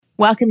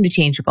Welcome to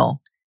Changeable.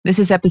 This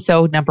is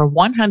episode number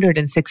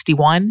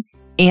 161,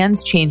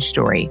 Anne's Change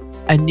Story,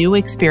 a new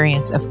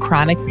experience of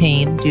chronic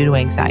pain due to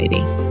anxiety.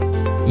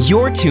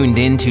 You're tuned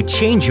in to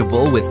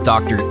Changeable with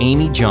Dr.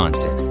 Amy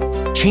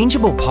Johnson.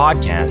 Changeable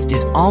podcast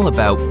is all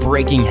about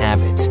breaking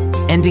habits,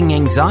 ending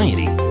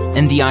anxiety,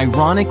 and the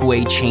ironic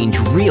way change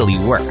really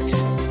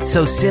works.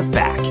 So sit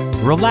back,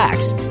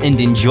 relax, and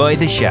enjoy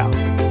the show.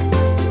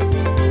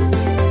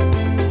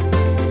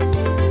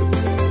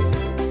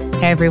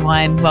 Hey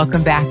everyone,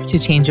 welcome back to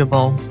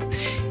Changeable.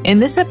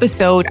 In this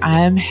episode,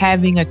 I'm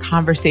having a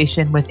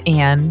conversation with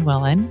Anne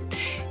Willen.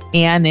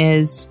 Anne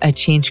is a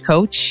change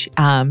coach.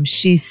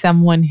 She's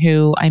someone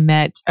who I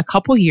met a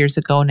couple years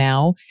ago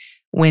now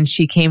when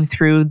she came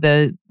through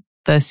the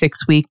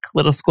 6-week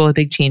Little School of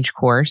Big Change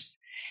course.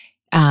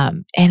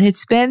 And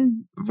it's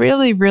been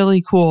really,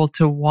 really cool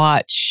to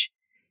watch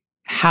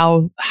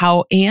how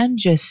Anne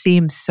just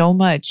seems so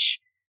much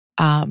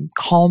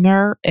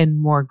calmer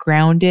and more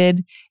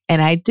grounded.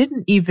 And I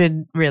didn't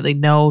even really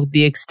know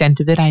the extent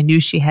of it. I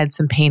knew she had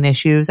some pain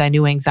issues. I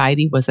knew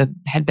anxiety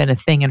had been a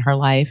thing in her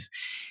life.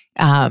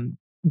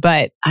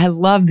 But I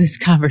love this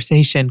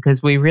conversation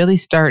because we really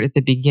start at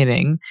the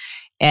beginning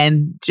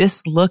and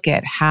just look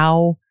at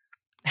how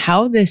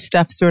this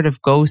stuff sort of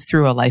goes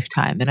through a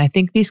lifetime. And I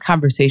think these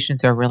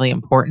conversations are really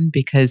important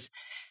because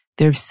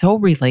they're so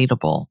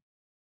relatable,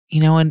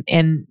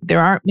 and there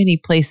aren't many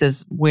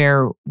places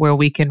where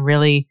we can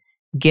really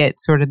get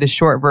sort of the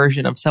short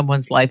version of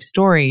someone's life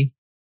story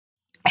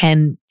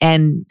and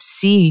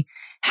see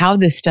how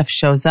this stuff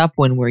shows up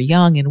when we're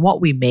young and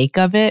what we make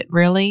of it,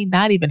 really.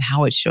 Not even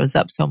how it shows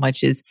up so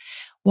much as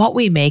what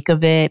we make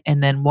of it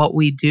and then what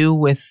we do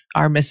with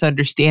our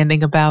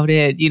misunderstanding about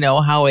it,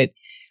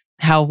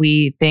 how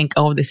we think,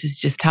 oh, this is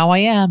just how I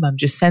am. I'm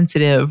just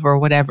sensitive or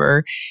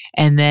whatever.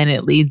 And then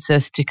it leads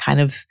us to kind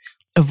of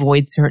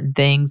avoid certain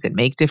things and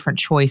make different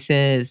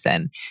choices,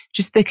 and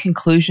just the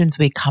conclusions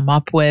we come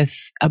up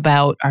with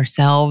about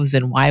ourselves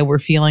and why we're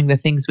feeling the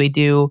things we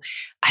do.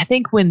 I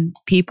think when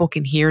people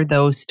can hear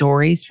those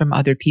stories from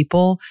other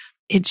people,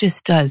 it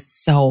just does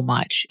so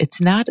much. It's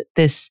not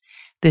this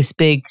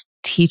big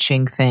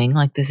teaching thing.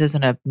 Like, this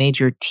isn't a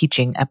major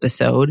teaching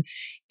episode.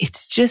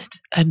 It's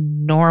just a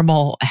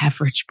normal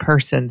average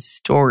person's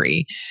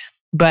story.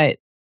 But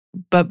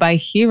by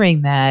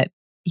hearing that,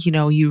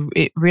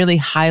 it really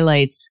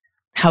highlights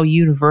how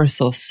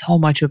universal so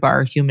much of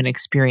our human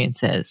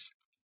experience is.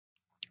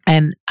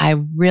 And I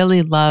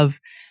really love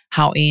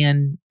how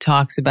Anne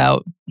talks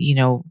about,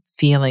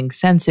 feeling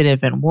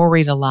sensitive and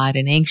worried a lot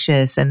and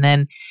anxious, and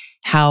then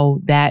how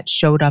that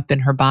showed up in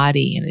her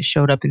body and it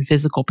showed up in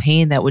physical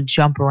pain that would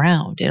jump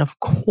around. And of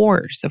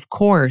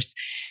course,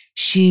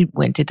 she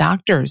went to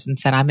doctors and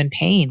said, I'm in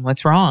pain.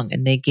 What's wrong?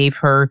 And they gave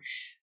her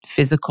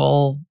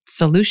physical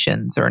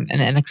solutions and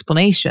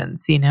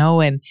explanations,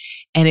 and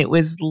it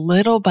was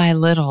little by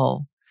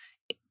little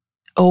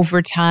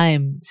over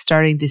time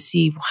starting to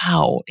see,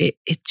 wow, it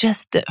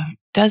just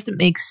doesn't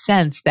make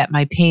sense that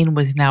my pain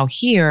was now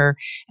here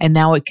and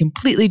now it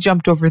completely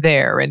jumped over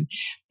there. And,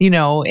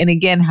 and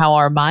again, how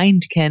our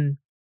mind can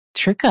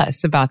trick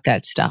us about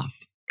that stuff,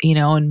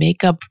 and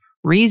make up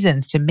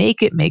reasons to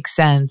make it make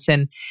sense.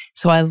 And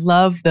so I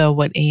love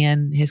what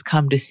Anne has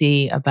come to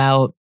see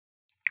about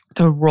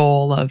the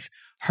role of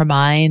her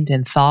mind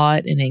and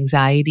thought and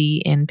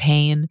anxiety in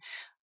pain.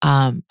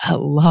 I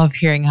love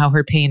hearing how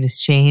her pain has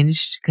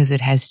changed, because it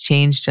has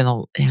changed in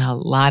a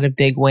lot of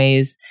big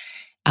ways.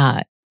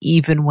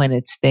 Even when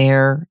it's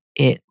there,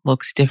 it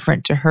looks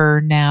different to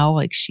her now.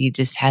 Like, she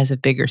just has a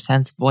bigger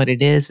sense of what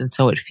it is. And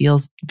so it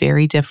feels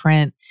very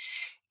different.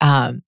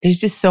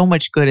 There's just so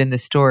much good in the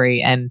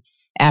story. And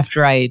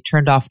after I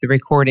turned off the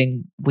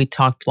recording, we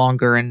talked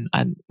longer, and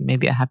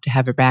maybe I have to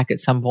have her back at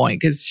some point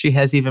because she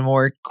has even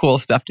more cool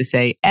stuff to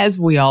say, as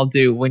we all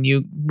do. When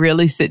you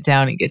really sit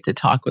down and get to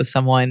talk with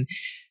someone,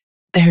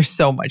 there's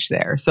so much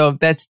there. So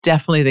that's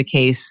definitely the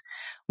case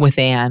with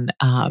Anne.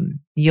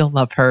 You'll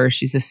love her.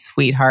 She's a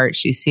sweetheart.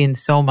 She's seen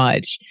so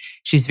much.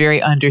 She's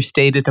very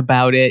understated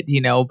about it,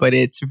 but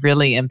it's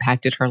really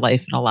impacted her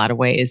life in a lot of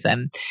ways.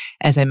 And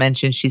as I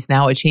mentioned, she's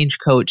now a change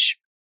coach.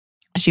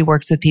 She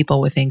works with people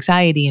with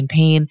anxiety and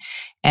pain,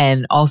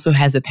 and also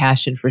has a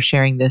passion for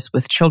sharing this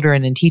with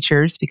children and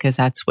teachers, because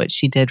that's what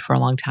she did for a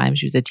long time.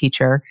 She was a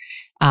teacher.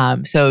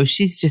 So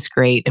she's just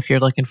great if you're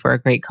looking for a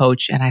great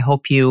coach. And I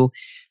hope you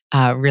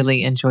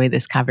really enjoy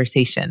this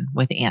conversation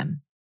with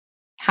Anne.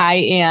 Hi,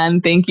 Anne.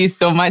 Thank you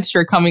so much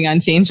for coming on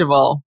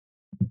Changeable.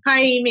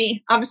 Hi,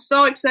 Amy. I'm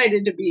so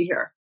excited to be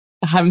here.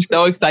 I'm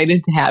so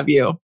excited to have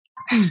you.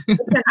 It's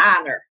an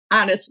honor.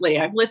 Honestly,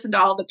 I've listened to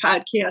all the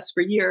podcasts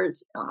for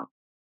years.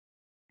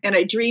 And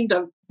I dreamed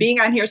of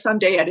being on here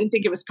someday. I didn't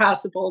think it was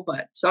possible,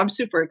 so I'm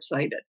super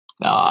excited.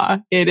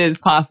 It is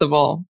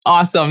possible.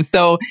 Awesome.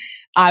 So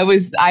I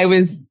was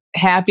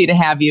happy to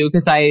have you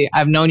because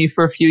I've known you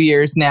for a few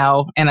years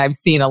now, and I've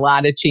seen a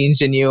lot of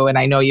change in you. And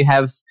I know you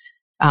have,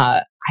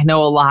 I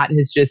know a lot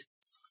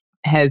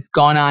has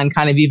gone on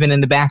kind of even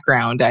in the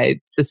background. I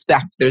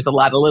suspect there's a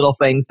lot of little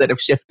things that have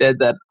shifted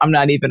that I'm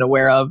not even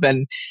aware of.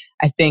 And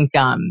I think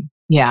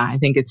I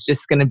think it's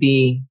just going to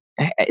be,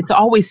 it's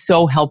always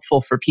so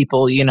helpful for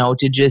people,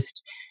 to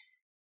just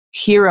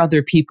hear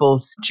other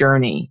people's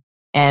journey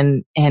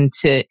and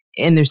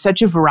there's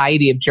such a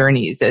variety of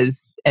journeys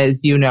as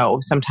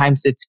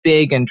sometimes it's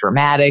big and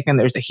dramatic and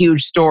there's a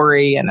huge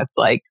story and it's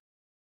like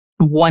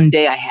one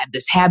day I had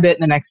this habit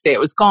and the next day it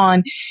was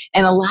gone.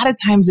 And a lot of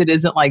times it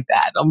isn't like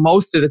that.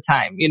 Most of the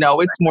time,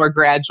 it's more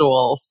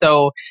gradual.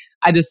 So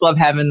I just love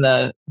having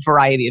the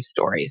variety of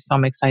stories. So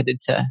I'm excited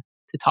to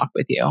talk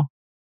with you.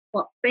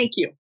 Well, thank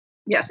you.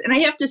 Yes. And I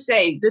have to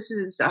say, this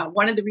is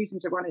one of the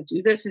reasons I want to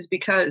do this is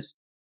because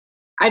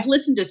I've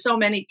listened to so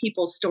many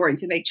people's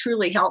stories and they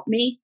truly help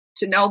me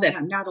to know that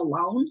I'm not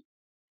alone.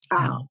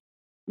 Wow.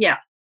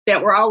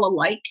 That we're all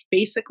alike,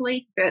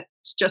 basically.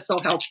 That's just so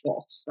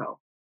helpful. So.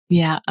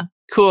 Yeah,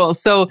 cool.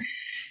 So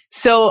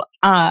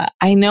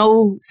I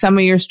know some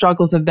of your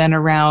struggles have been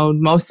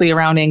mostly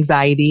around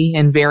anxiety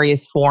in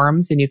various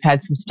forms, and you've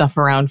had some stuff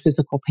around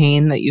physical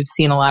pain that you've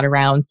seen a lot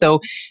around. So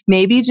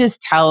maybe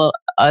just tell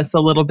us a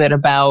little bit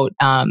about,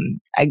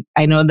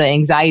 I know the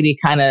anxiety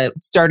kind of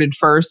started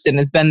first and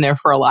has been there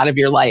for a lot of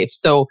your life.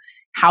 So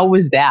how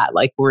was that?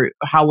 Like,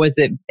 how was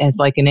it as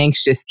like an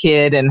anxious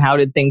kid, and how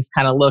did things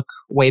kind of look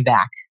way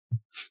back?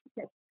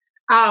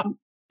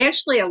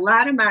 Actually, a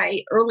lot of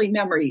my early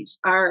memories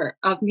are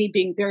of me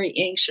being very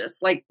anxious.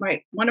 Like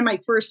one of my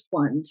first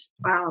ones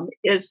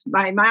is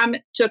my mom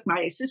took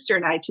my sister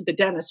and I to the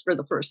dentist for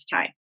the first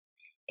time.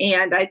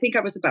 And I think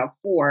I was about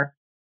 4.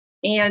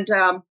 And,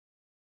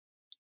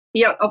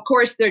 of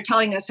course, they're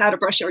telling us how to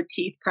brush our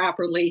teeth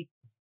properly.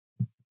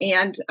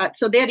 And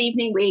so that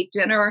evening we ate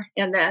dinner.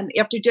 And then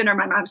after dinner,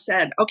 my mom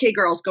said, okay,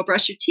 girls, go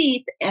brush your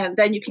teeth and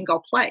then you can go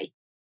play.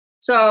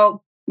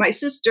 So my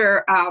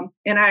sister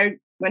and I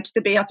went to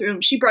the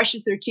bathroom. She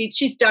brushes her teeth.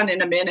 She's done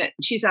in a minute.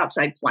 She's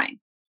outside playing.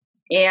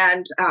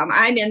 And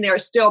I'm in there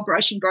still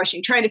brushing,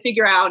 trying to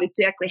figure out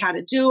exactly how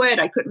to do it.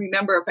 I couldn't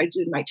remember if I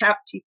did my top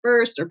teeth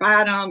first or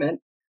bottom and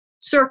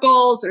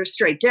circles or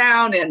straight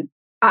down. And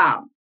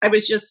I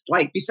was just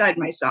like beside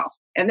myself.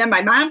 And then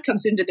my mom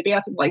comes into the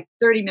bathroom like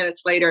 30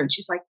 minutes later and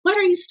she's like, what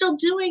are you still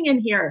doing in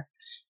here?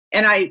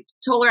 And I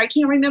told her, I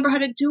can't remember how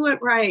to do it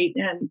right.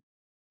 And,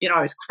 I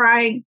was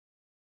crying.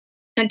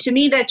 And to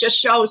me, that just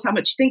shows how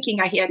much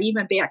thinking I had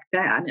even back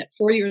then at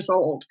 4 years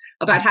old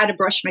about how to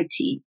brush my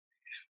teeth.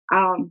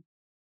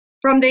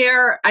 From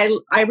there, I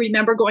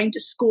remember going to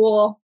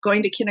school,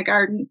 going to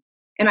kindergarten,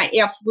 and I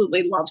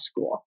absolutely loved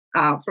school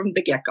from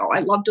the get-go. I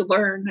loved to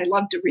learn. I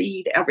loved to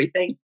read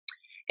everything.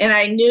 And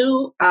I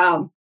knew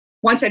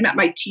once I met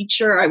my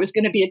teacher, I was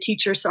going to be a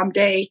teacher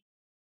someday.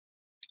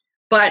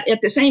 But at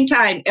the same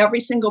time, every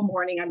single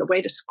morning on the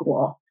way to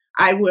school,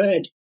 I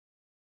would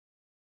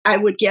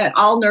get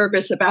all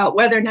nervous about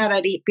whether or not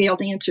I'd be able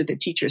to answer the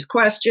teacher's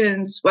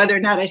questions, whether or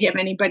not I'd have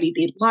anybody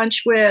to eat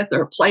lunch with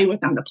or play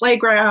with on the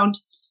playground.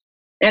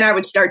 And I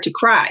would start to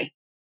cry.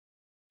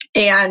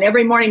 And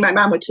every morning my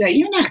mom would say,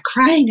 you're not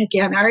crying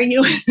again, are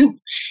you?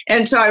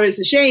 And so I was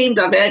ashamed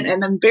of it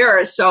and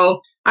embarrassed.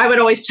 So I would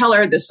always tell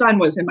her the sun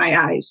was in my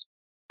eyes.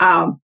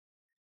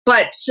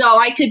 But so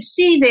I could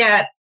see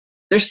that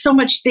there's so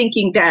much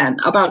thinking then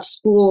about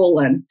school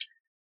and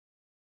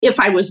if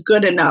I was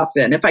good enough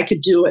and if I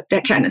could do it,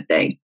 that kind of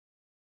thing.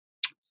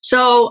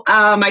 So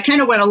I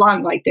kind of went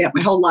along like that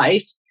my whole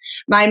life.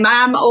 My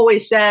mom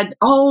always said,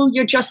 oh,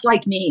 you're just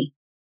like me.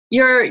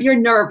 You're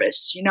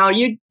nervous.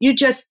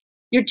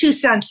 You're too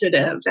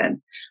sensitive.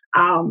 And,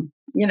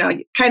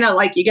 kind of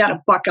like you got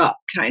to buck up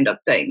kind of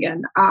thing.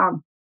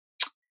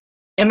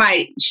 And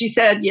she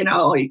said,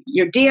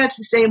 your dad's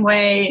the same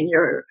way and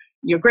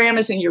your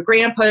grandmas and your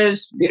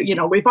grandpas,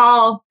 we've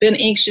all been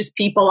anxious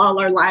people all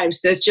our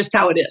lives. That's just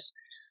how it is.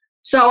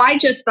 So I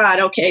just thought,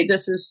 okay,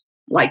 this is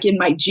like in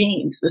my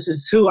genes. This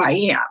is who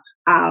I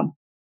am.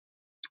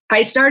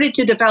 I started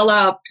to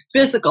develop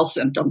physical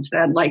symptoms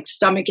then, like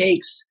stomach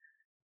aches.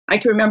 I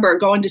can remember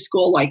going to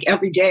school like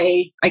every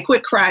day. I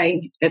quit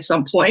crying at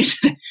some point,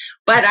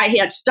 but I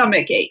had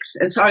stomach aches.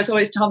 And so I was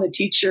always telling the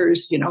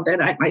teachers,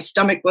 that my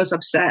stomach was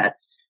upset.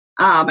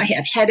 I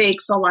had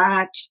headaches a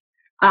lot.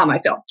 I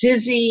felt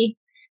dizzy.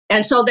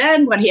 And so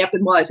then what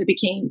happened was I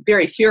became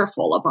very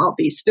fearful of all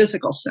these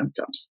physical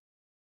symptoms,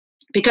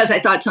 because I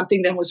thought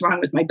something then was wrong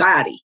with my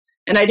body.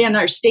 And I didn't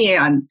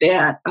understand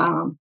that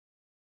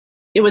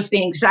it was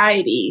the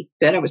anxiety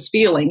that I was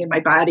feeling in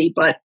my body,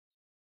 but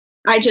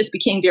I just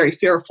became very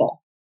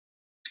fearful.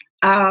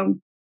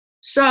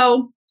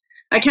 So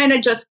I kind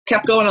of just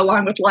kept going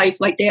along with life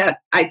like that.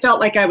 I felt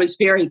like I was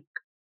very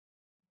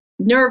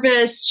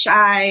nervous,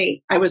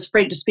 shy. I was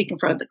afraid to speak in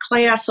front of the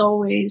class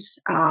always.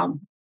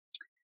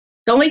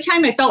 The only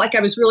time I felt like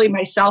I was really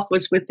myself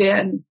was with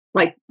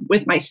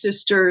my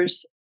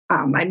sisters,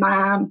 my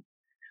mom,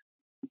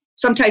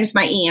 sometimes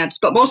my aunts,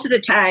 but most of the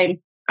time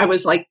I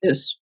was like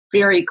this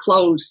very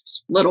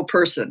closed little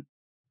person.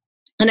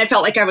 And I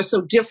felt like I was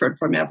so different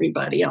from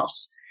everybody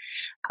else.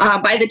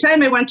 By the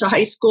time I went to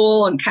high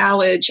school and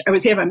college, I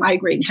was having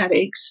migraine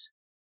headaches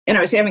and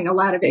I was having a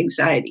lot of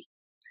anxiety.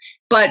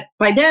 But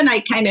by then I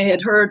kind of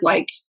had heard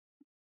like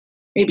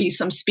maybe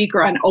some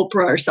speaker on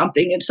Oprah or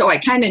something. And so I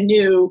kind of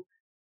knew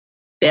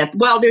that,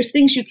 well, there's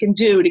things you can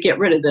do to get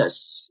rid of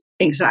this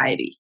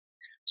anxiety.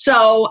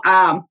 So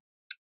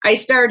I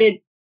started,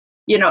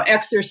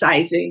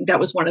 exercising. That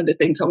was one of the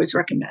things always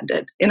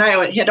recommended. And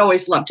I had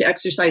always loved to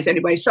exercise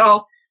anyway.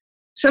 So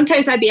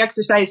sometimes I'd be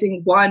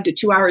exercising 1 to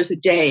 2 hours a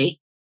day,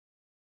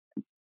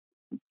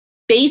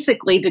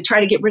 basically to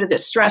try to get rid of the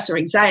stress or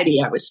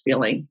anxiety I was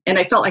feeling. And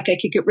I felt like I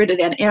could get rid of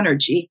that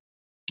energy.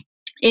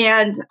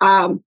 And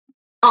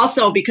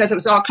also because I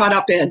was all caught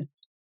up in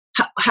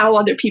how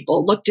other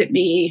people looked at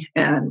me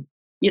and,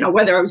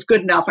 whether I was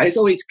good enough. I was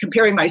always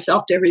comparing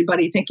myself to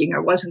everybody, thinking I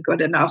wasn't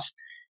good enough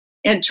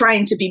and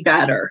trying to be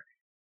better.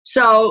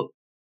 So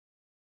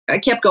I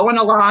kept going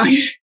along.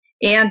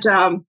 And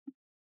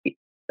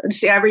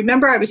I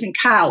remember I was in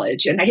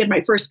college and I had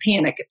my first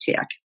panic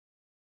attack.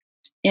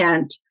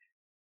 And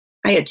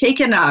I had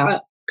taken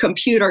a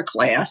computer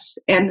class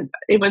and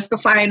it was the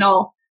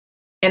final.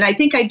 And I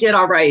think I did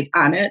all right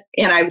on it.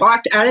 And I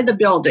walked out of the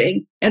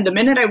building. And the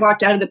minute I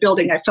walked out of the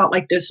building, I felt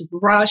like this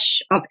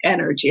rush of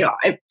energy.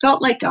 I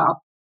felt like a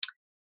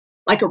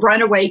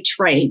runaway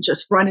train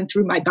just running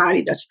through my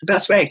body. That's the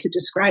best way I could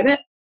describe it.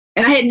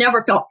 And I had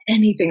never felt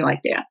anything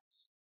like that.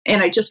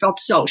 And I just felt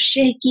so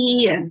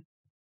shaky. And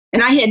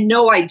I had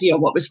no idea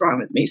what was wrong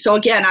with me. So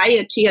again, I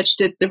attached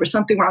it. There was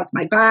something wrong with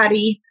my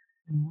body.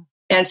 Mm-hmm.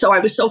 And so I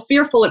was so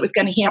fearful it was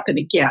going to happen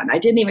again. I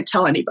didn't even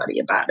tell anybody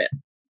about it.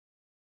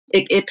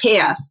 It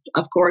passed,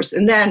 of course.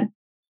 And then,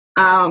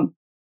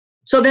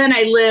 so then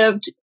I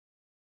lived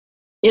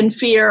in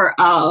fear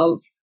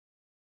of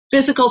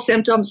physical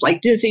symptoms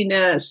like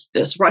dizziness,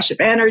 this rush of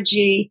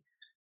energy.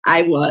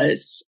 I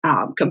was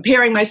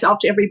comparing myself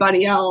to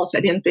everybody else.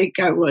 I didn't think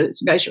I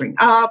was measuring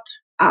up.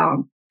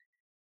 And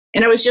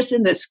I was just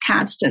in this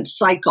constant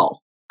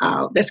cycle.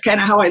 That's kind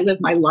of how I lived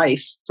my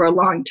life for a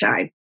long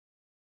time.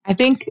 I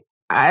think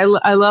I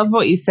love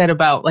what you said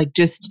about like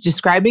just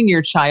describing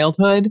your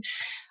childhood.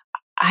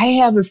 I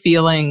have a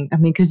feeling,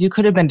 because you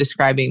could have been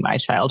describing my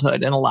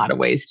childhood in a lot of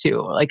ways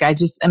too. Like I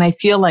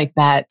feel like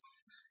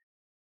that's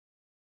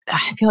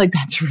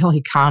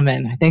really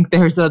common. I think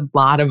there's a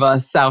lot of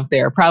us out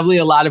there, probably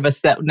a lot of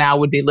us that now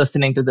would be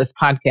listening to this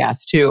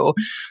podcast too,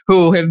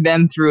 who have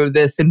been through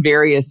this in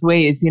various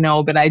ways,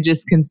 but I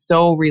just can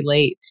so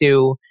relate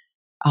to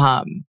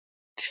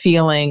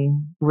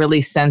feeling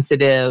really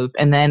sensitive.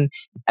 And then,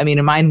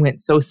 mine went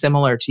so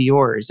similar to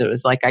yours. It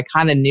was like, I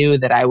kind of knew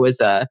that I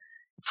was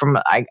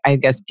I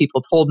guess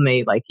people told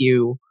me like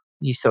you're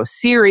so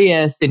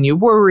serious and you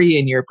worry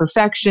and you're a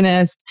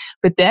perfectionist.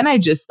 But then I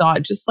just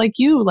thought, just like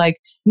you, like,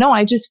 no,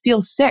 I just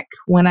feel sick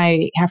when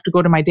I have to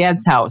go to my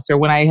dad's house or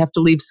when I have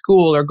to leave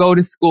school or go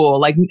to school.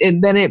 Like,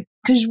 and then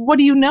because what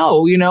do you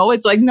know?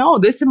 It's like, no,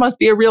 this must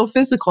be a real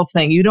physical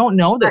thing. You don't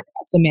know that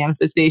that's a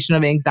manifestation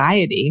of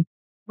anxiety.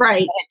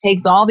 Right. And it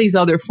takes all these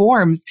other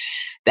forms,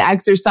 the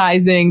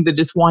exercising, the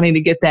just wanting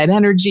to get that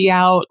energy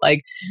out.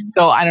 Like,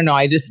 so I don't know.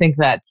 I just think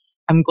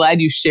I'm glad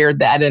you shared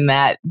that in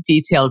that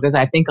detail because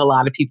I think a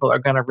lot of people are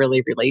going to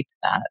really relate to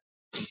that.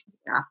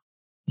 Yeah.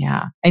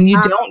 Yeah. And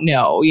you don't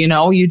know,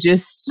 you're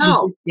just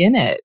in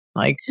it.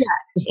 Like,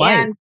 it's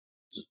life.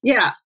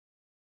 Yeah.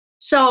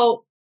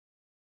 So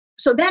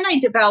then I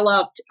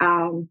developed,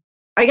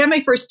 I got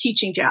my first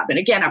teaching job. And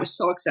again, I was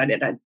so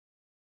excited. I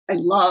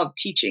love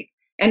teaching.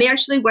 And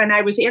actually, when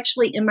I was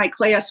actually in my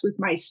class with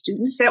my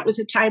students, that was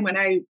a time when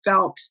I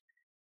felt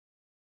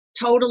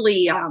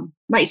totally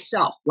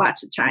myself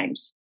lots of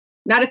times.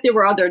 Not if there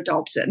were other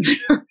adults in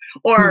there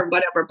or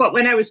whatever, but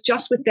when I was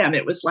just with them,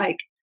 it was like,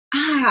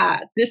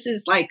 this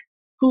is like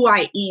who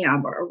I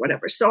am or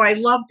whatever. So I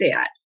love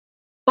that.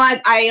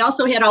 But I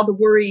also had all the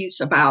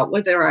worries about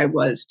whether I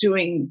was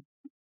doing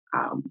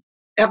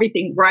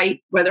everything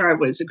right, whether I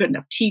was a good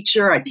enough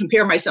teacher. I'd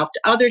compare myself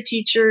to other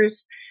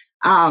teachers.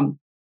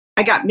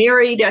 I got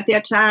married at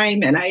that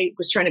time and I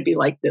was trying to be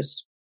like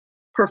this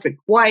perfect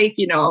wife,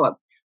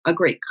 a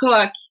great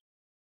cook,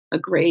 a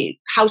great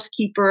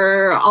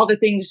housekeeper, all the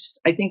things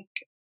I think,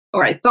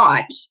 or I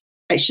thought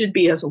I should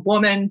be as a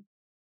woman.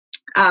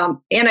 And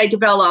I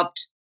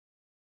developed,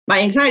 my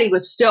anxiety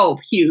was still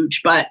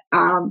huge, but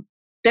then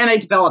I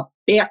developed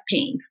back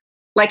pain,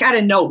 like out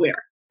of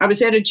nowhere. I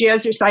was at a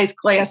jazzercise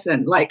class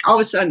and like all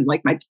of a sudden,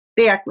 like my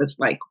back was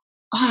like,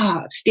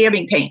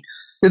 stabbing pain.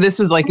 So this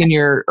was like in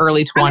your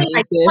early 20s?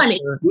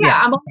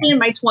 Yeah, I'm only in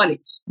my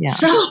 20s. Yeah.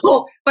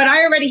 So, but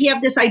I already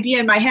have this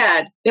idea in my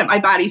head that my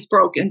body's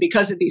broken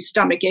because of these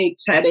stomach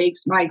aches,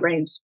 headaches,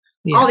 migraines,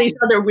 all these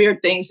other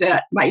weird things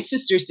that my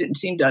sisters didn't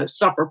seem to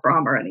suffer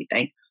from or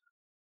anything.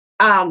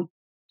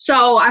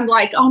 So I'm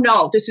like, oh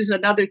no, this is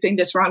another thing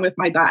that's wrong with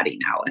my body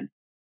now.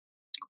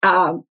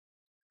 And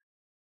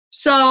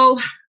so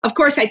of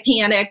course I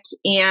panicked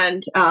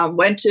and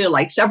went to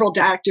like several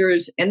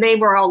doctors and they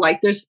were all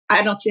like,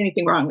 I don't see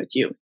anything wrong with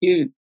you.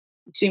 You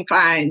seem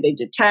fine. They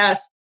did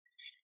tests,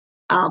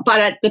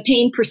 but the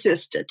pain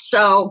persisted.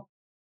 So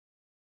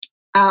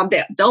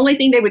the only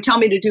thing they would tell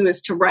me to do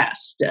is to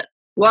rest.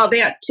 Well,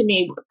 that to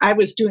me, I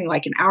was doing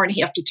like an hour and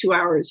a half to 2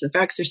 hours of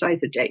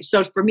exercise a day.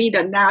 So for me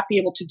to not be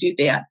able to do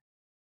that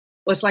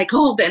was like,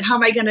 oh, then how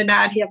am I going to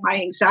not have my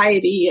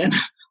anxiety and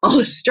all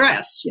the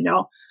stress,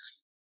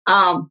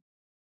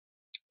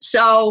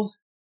 So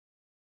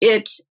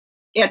it's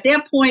at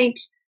that point,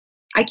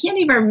 I can't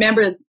even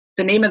remember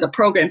the name of the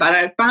program, but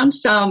I found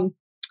some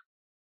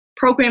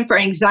program for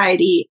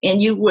anxiety,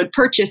 and you would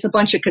purchase a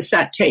bunch of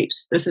cassette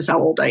tapes. This is how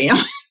old I am.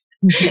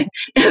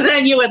 And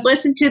then you would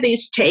listen to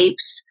these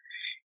tapes.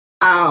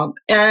 And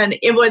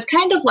it was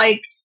kind of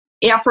like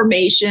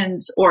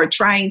affirmations or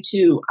trying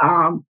to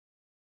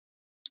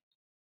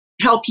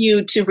help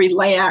you to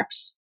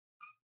relax.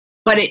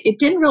 But it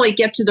didn't really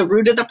get to the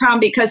root of the problem,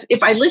 because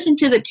if I listened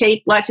to the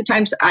tape, lots of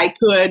times I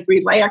could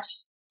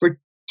relax for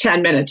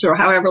 10 minutes or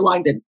however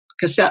long the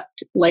cassette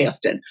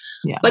lasted.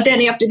 Yeah. But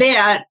then after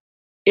that,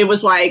 it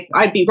was like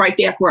I'd be right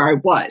back where I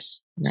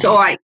was. Right.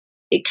 So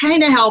it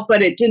kind of helped,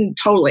 but it didn't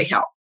totally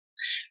help.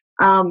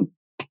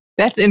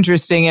 That's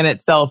interesting in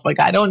itself. Like,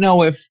 I don't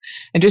know if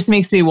it just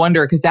makes me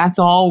wonder, because that's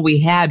all we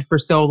had for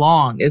so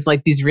long is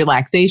like these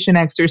relaxation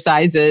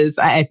exercises.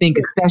 I think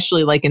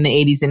especially like in the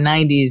 80s and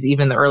 90s,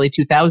 even the early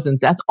 2000s,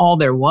 that's all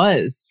there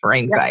was for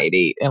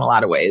anxiety in a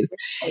lot of ways.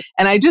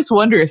 And I just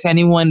wonder if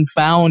anyone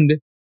found,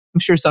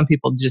 I'm sure some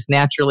people just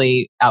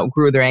naturally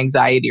outgrew their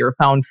anxiety or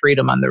found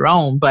freedom on their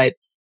own, but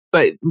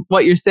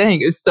what you're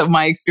saying is, so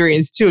my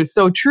experience too is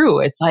so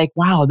true. It's like,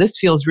 wow, this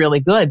feels really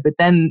good. But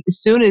then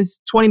as soon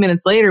as 20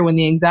 minutes later, when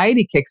the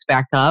anxiety kicks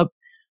back up,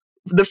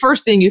 the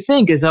first thing you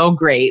think is, oh,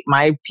 great,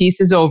 my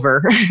piece is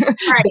over. Right.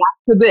 Back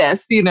to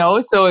this,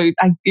 so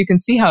you can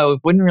see how it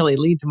wouldn't really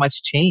lead to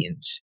much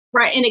change.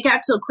 Right. And it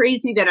got so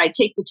crazy that I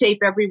take the tape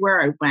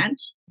everywhere I went.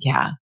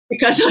 Yeah.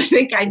 Because I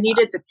think I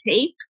needed the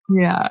tape.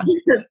 Yeah.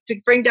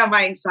 To bring down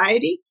my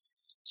anxiety.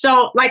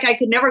 So like I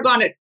could never go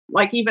on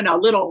even a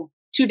little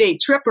 2-day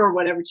trip or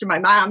whatever to my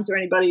mom's or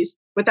anybody's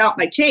without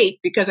my tape,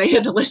 because I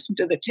had to listen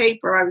to the tape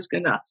or I was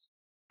going to,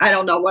 I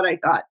don't know what I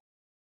thought,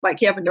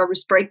 like have a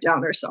nervous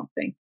breakdown or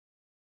something.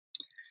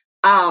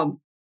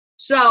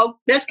 So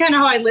that's kind of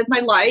how I lived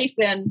my life.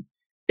 And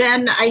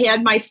then I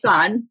had my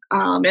son.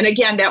 And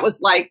again, that was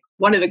like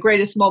one of the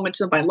greatest moments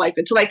of my life.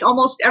 It's like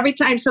almost every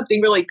time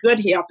something really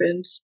good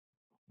happens,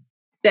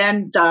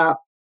 then the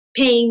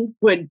pain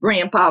would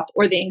ramp up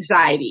or the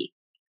anxiety.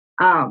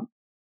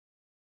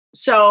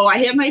 So I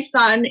had my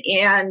son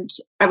and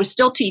I was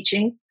still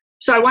teaching.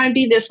 So I want to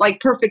be this like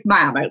perfect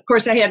mom. Of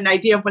course, I had an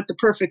idea of what the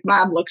perfect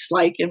mom looks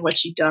like and what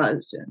she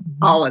does and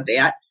all of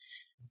that.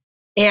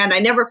 And I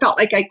never felt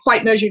like I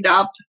quite measured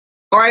up,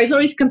 or I was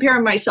always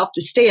comparing myself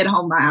to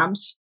stay-at-home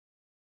moms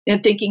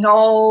and thinking,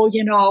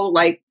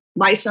 like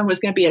my son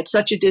was going to be at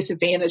such a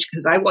disadvantage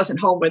because I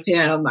wasn't home with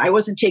him. I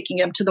wasn't taking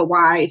him to the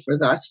Y for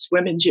the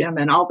swimming gym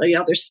and all the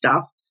other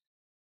stuff.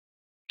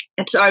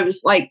 And so I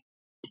was like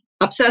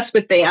obsessed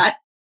with that.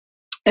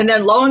 And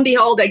then lo and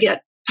behold, I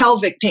get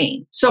pelvic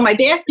pain. So my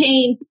back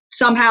pain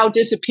somehow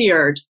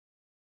disappeared.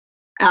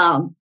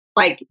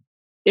 Like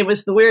it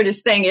was the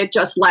weirdest thing. It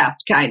just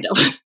left kind of.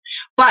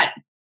 But,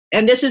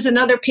 and this is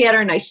another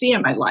pattern I see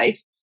in my life,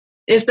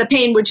 is the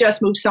pain would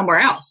just move somewhere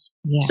else.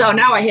 Yeah. So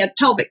now I had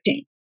pelvic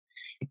pain.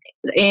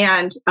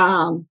 And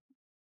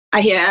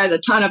I had a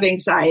ton of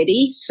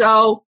anxiety.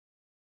 So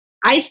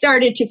I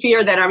started to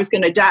fear that I was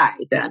going to die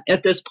then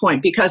at this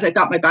point, because I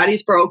thought my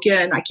body's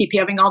broken. I keep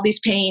having all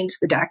these pains.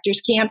 The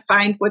doctors can't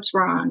find what's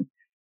wrong.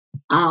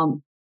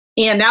 And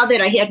now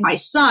that I had my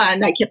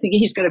son, I kept thinking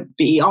he's going to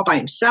be all by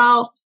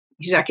himself.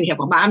 He's not going to have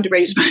a mom to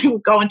raise him. I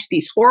would go into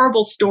these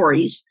horrible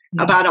stories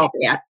about all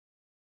that.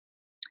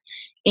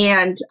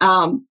 And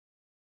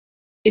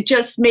it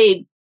just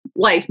made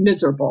life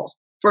miserable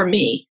for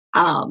me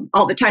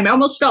all the time. I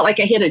almost felt like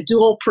I had a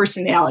dual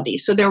personality.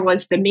 So there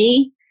was the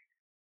me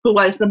who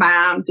was the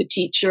mom, the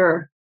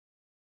teacher,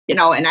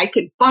 and I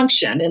could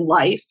function in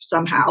life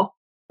somehow.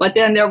 But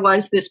then there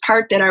was this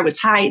part that I was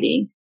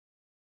hiding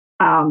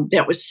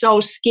that was so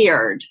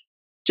scared,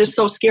 just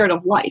so scared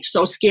of life,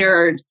 so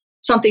scared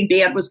something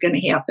bad was going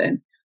to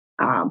happen.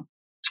 And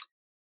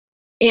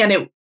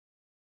it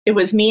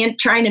was me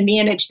trying to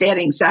manage that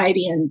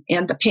anxiety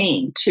and the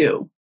pain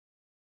too.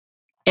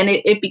 And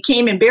it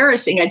became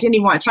embarrassing. I didn't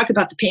even want to talk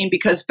about the pain,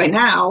 because by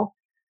now,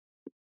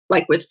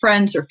 like with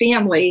friends or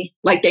family,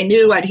 like they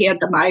knew I'd had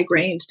the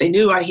migraines. They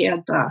knew I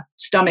had the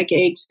stomach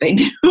aches. They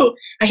knew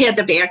I had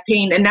the back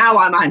pain, and now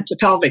I'm on to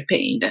pelvic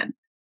pain. And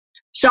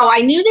so I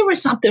knew there was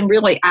something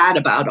really odd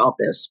about all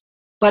this,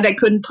 but I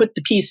couldn't put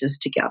the pieces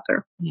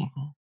together.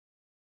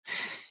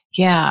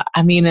 Yeah.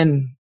 I mean,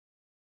 and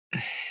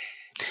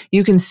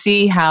you can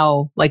see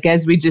how, like,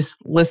 as we just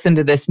listen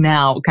to this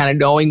now, kind of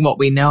knowing what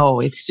we know,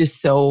 it's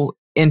just so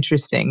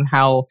interesting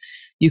how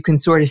you can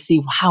sort of see,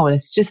 wow,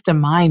 it's just a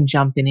mind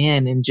jumping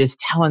in and just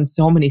telling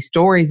so many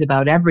stories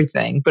about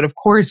everything. But of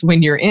course,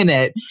 when you're in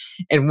it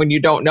and when you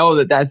don't know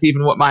that that's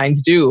even what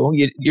minds do,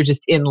 you're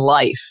just in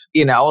life,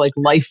 like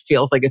life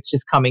feels like it's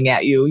just coming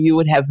at you. You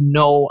would have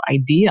no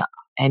idea.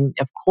 And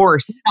of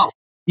course,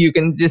 you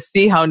can just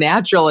see how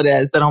natural it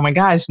is that, oh my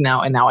gosh,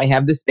 now I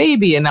have this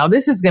baby and now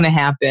this is going to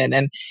happen.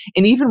 And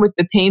even with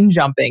the pain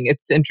jumping,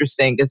 it's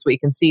interesting because we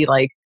can see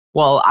like,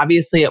 well,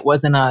 obviously it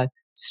wasn't a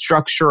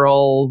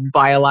structural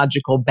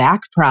biological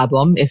back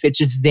problem if it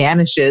just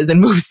vanishes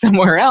and moves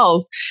somewhere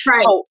else.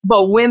 Right.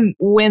 But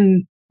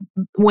when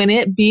when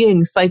it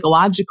being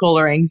psychological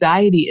or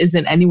anxiety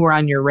isn't anywhere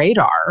on your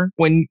radar,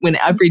 when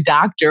every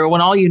doctor,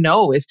 when all you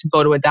know is to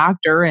go to a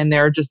doctor and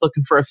they're just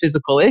looking for a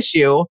physical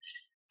issue,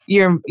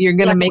 you're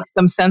going to make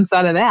some sense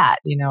out of that,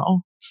 you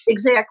know?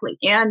 Exactly.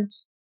 And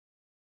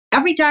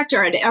every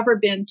doctor I'd ever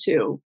been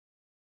to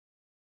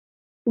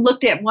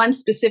looked at one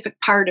specific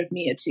part of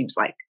me, it seems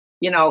like,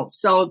 you know,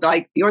 so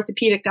like the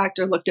orthopedic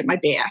doctor looked at my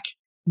back,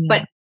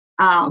 but,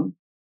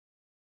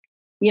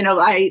 you know,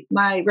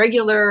 my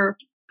regular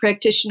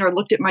practitioner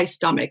looked at my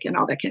stomach and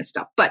all that kind of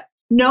stuff, but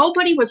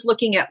nobody was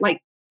looking at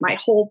like my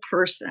whole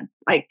person,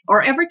 like,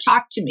 or ever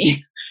talked to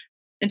me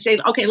and say,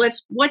 okay,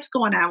 what's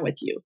going on with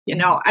you? You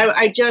know,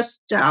 I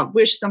just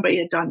wish somebody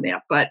had done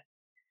that, but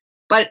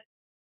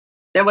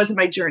that wasn't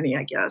my journey,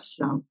 I guess.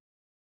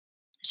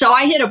 So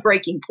I hit a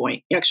breaking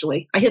point,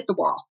 actually. I hit the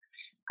wall.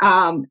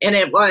 And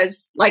it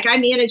was like I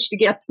managed to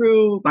get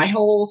through my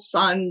whole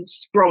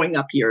son's growing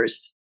up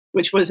years,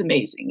 which was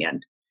amazing.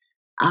 And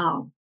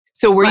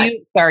so were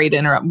you, sorry to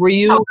interrupt, were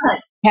you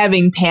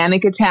having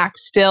panic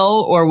attacks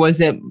still, or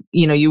was it,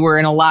 you know, you were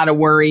in a lot of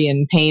worry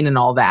and pain and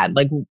all that?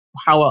 Like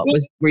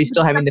were you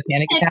still having the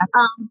panic attack?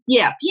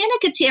 Yeah,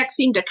 panic attacks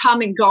seemed to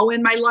come and go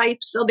in my life.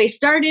 So they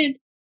started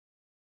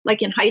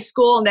like in high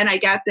school, and then I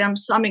got them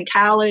some in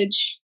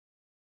college.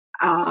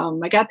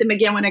 I got them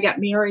again when I got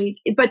married,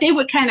 but they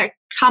would kind of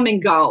come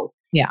and go.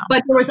 Yeah.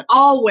 But there was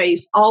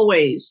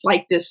always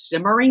like this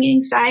simmering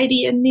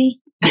anxiety in me.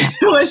 It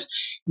was,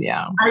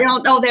 I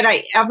don't know that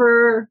I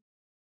ever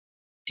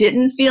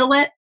didn't feel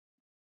it.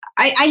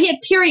 I had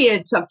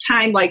periods of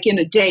time, like in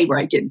a day, where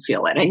I didn't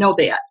feel it. I know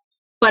that,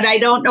 but I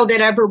don't know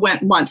that I ever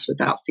went months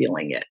without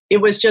feeling it.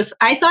 It was just,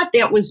 I thought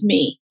that was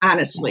me,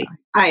 honestly. Yeah.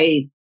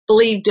 I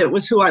believed it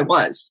was who I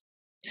was.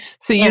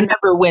 So you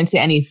never went to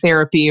any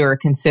therapy or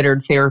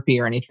considered therapy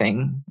or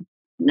anything?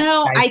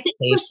 No, I think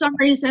for some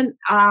reason,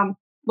 well,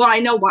 I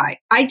know why.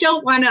 I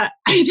didn't want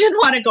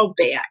to go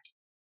back.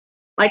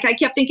 Like I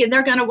kept thinking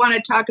they're going to want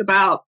to talk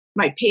about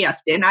my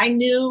past. And I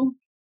knew,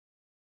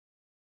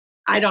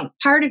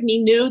 part of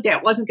me knew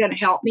that wasn't going to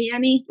help me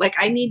any. Like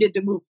I needed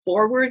to move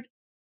forward.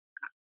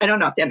 I don't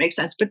know if that makes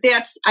sense, but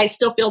I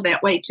still feel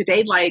that way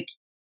today. Like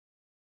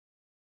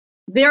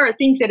there are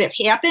things that have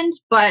happened,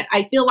 but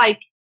I feel like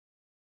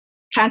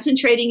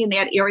concentrating in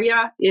that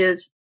area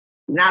is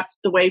not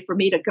the way for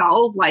me to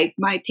go. Like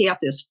my path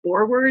is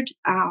forward.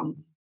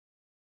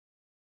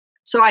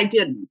 So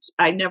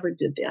I never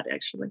did that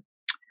actually.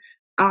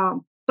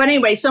 But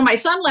anyway, so my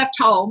son left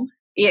home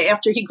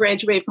after he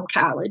graduated from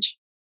college.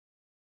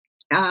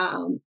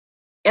 And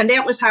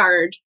that was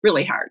hard,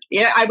 really hard.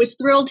 Yeah, I was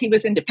thrilled he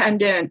was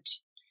independent.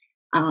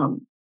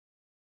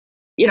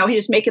 You know, he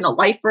was making a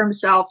life for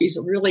himself. He's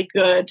a really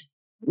good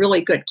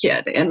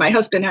kid. And my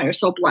husband and I are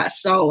so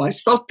blessed. So I'm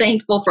so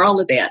thankful for all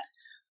of that.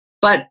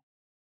 But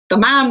the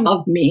mom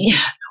of me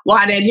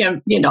wanted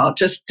him, you know,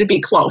 just to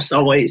be close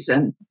always.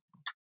 And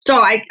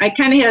so I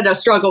kind of had a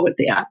struggle with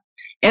that.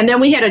 And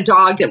then we had a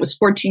dog that was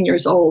 14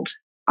 years old,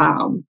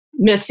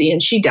 Missy,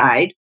 and she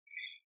died.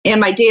 And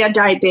my dad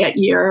died that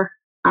year.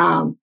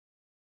 And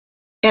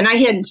I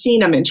hadn't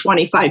seen him in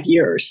 25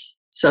 years.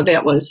 So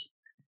that was,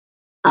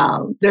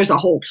 there's a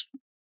whole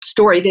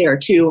story there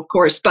too, of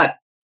course, but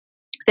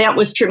that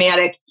was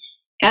traumatic.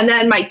 And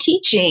then my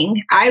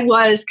teaching, I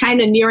was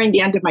kind of nearing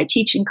the end of my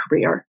teaching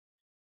career,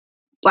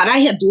 but I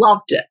had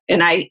loved it.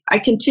 And I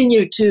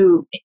continue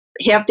to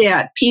have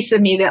that piece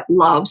of me that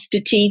loves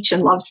to teach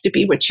and loves to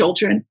be with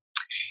children.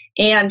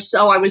 And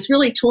so I was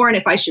really torn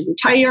if I should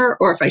retire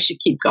or if I should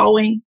keep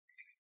going.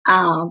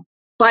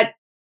 But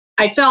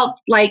I felt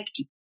like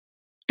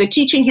the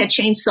teaching had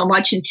changed so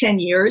much in 10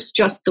 years,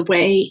 just the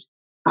way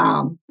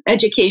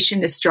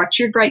education is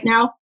structured right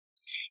now.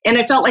 And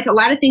I felt like a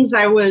lot of things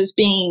I was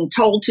being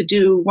told to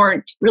do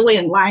weren't really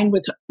in line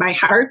with my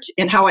heart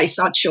and how I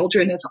saw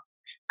children.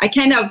 I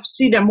kind of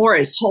see them more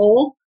as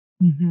whole.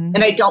 Mm-hmm.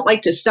 And I don't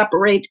like to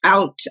separate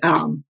out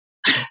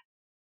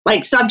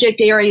like subject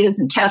areas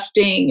and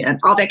testing and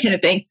all that kind of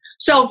thing.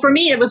 So for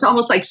me, it was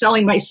almost like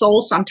selling my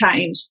soul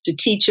sometimes to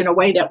teach in a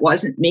way that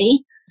wasn't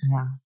me.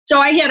 Yeah. So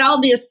I had all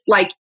this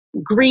like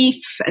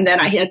grief, and then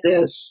I had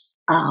this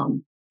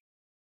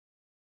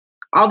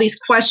all these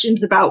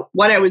questions about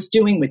what I was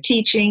doing with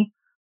teaching.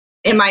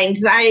 And my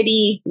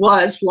anxiety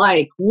was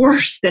like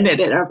worse than it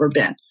had ever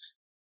been.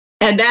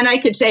 And then I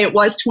could say it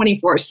was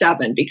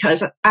 24/7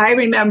 because I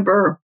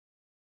remember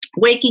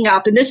waking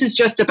up, and this is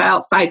just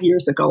about 5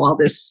 years ago, all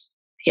this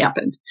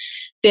happened,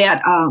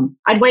 that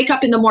I'd wake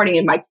up in the morning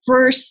and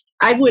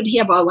I would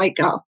have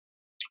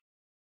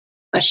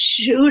a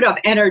shoot of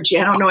energy.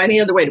 I don't know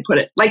any other way to put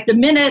it. Like the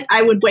minute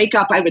I would wake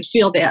up, I would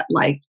feel that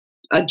like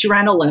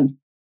adrenaline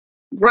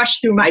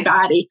rush through my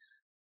body.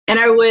 And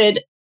I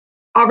would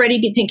already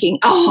be thinking,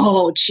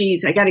 oh,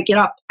 geez, I got to get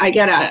up.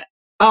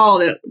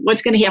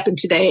 What's going to happen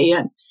today?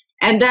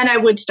 And then I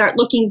would start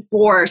looking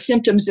for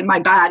symptoms in my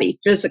body,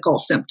 physical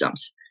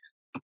symptoms.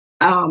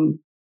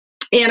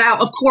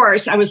 Of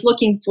course, I was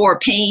looking for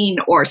pain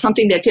or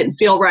something that didn't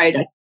feel right.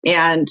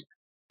 And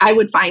I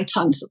would find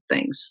tons of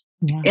things.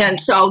 Yeah. And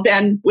so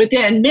then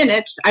within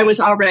minutes, I was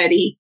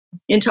already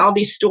into all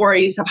these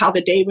stories of how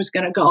the day was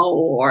going to go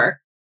or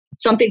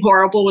something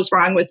horrible was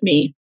wrong with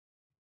me.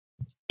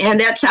 And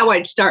that's how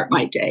I'd start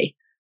my day.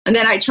 And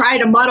then I try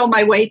to muddle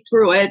my way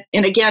through it.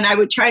 And again, I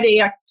would try to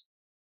act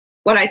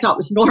what I thought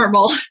was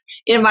normal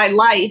in my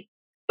life.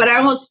 But I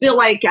almost feel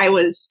like I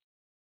was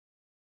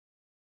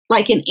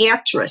like an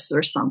actress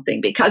or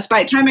something, because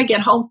by the time I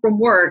get home from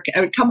work, I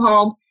would come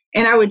home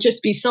and I would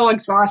just be so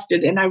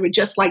exhausted, and I would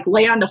just like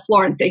lay on the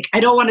floor and think, I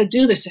don't want to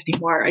do this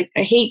anymore. I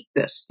hate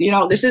this.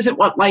 This isn't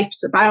what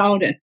life's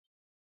about.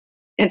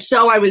 And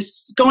so I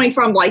was going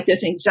from like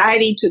this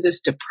anxiety to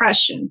this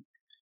depression.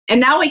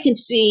 And now I can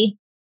see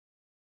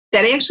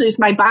that actually is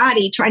my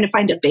body trying to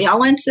find a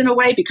balance in a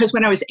way, because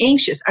when I was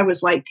anxious, I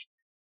was like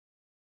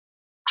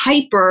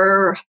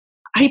hyper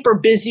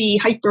busy,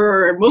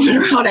 hyper moving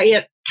around. I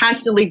had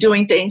constantly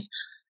doing things.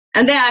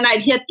 And then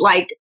I'd hit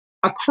like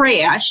a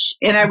crash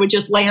and I would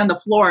just lay on the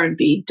floor and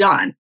be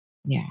done.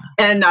 Yeah.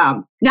 And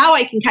now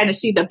I can kind of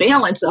see the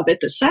balance of it,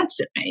 the sense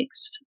it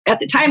makes. At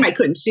the time, I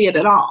couldn't see it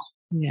at all.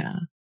 Yeah.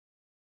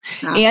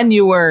 And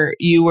you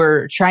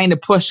were trying to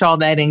push all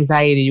that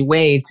anxiety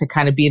away to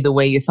kind of be the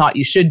way you thought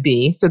you should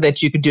be so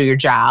that you could do your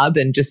job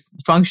and just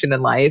function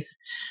in life.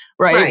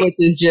 Right. Which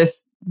is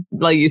just,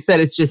 like you said,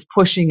 it's just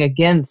pushing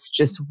against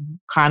just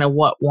kind of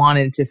what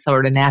wanted to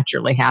sort of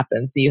naturally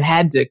happen. So you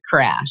had to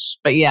crash.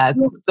 But yeah,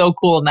 it's so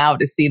cool now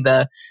to see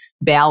the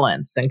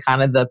balance and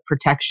kind of the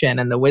protection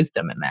and the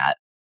wisdom in that.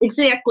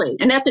 Exactly.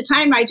 And at the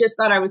time, I just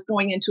thought I was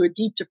going into a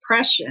deep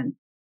depression.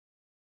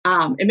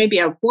 And maybe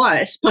I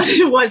was, but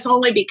it was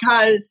only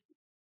because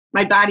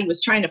my body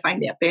was trying to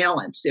find that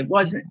balance. It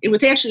was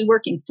actually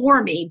working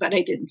for me, but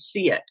I didn't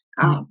see it.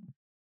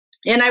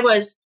 And I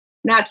was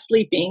not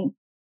sleeping.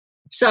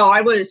 So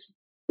I was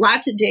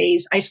lots of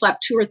days, I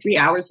slept 2 or 3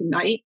 hours a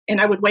night,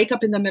 and I would wake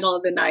up in the middle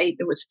of the night.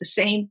 It was the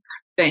same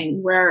thing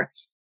where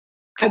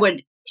I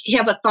would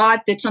have a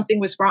thought that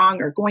something was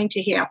wrong or going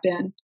to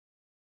happen.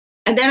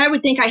 And then I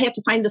would think I had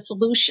to find the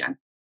solution.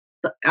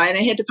 And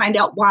I had to find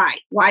out why.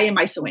 Why am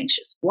I so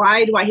anxious?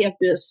 Why do I have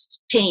this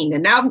pain?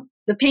 And now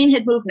the pain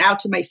had moved now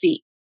to my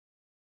feet,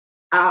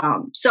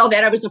 so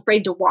that I was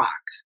afraid to walk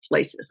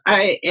places.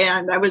 I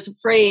was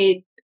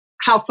afraid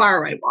how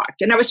far I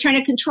walked. And I was trying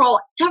to control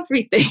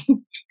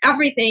everything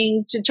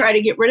to try to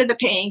get rid of the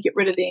pain, get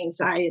rid of the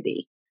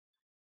anxiety.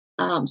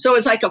 So it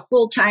was like a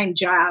full-time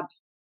job.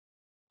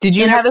 Did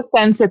you have a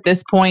sense at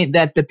this point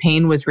that the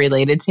pain was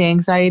related to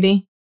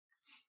anxiety?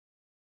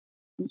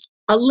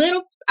 A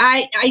little.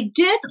 I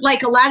did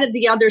like a lot of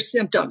the other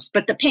symptoms,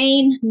 but the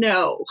pain,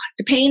 no.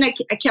 The pain, I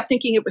kept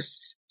thinking it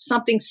was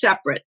something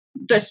separate.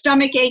 The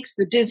stomach aches,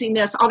 the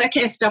dizziness, all that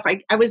kind of stuff.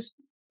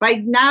 By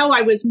now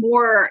I was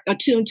more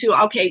attuned to,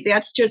 okay,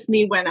 that's just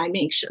me when I'm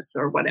anxious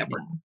or whatever.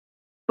 Yeah.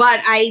 But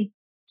I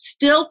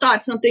still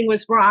thought something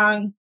was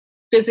wrong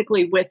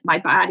physically with my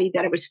body,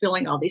 that I was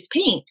feeling all these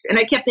pains. And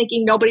I kept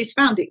thinking, nobody's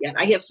found it yet.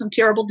 I have some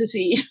terrible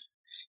disease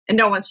and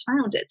no one's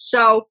found it.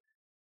 So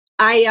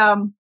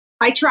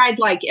I tried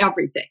like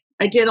everything.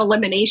 I did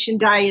elimination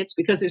diets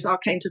because there's all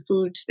kinds of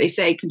foods they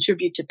say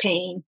contribute to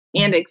pain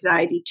and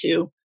anxiety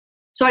too.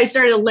 So I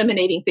started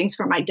eliminating things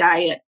from my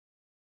diet.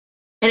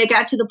 And it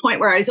got to the point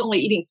where I was only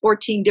eating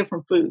 14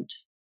 different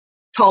foods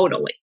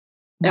totally,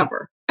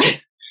 ever.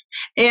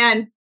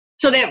 And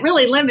so that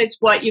really limits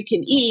what you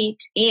can eat.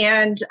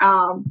 And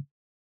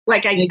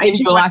it gives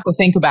you a lot to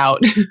think about.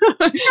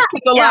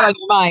 It's a lot on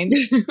your mind.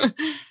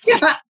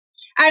 Yeah.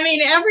 I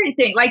mean,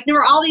 everything. Like there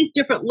were all these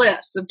different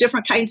lists of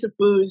different kinds of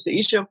foods that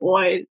you should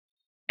avoid.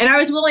 And I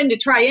was willing to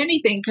try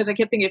anything because I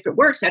kept thinking, if it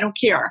works, I don't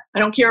care. I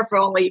don't care if I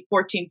only eat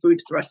 14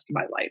 foods the rest of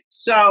my life.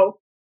 So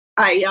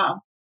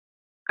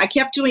I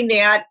kept doing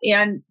that,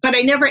 but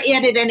I never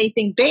added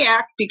anything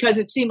back because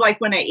it seemed like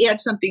when I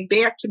add something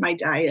back to my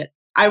diet,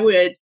 I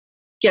would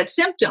get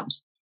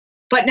symptoms.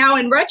 But now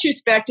in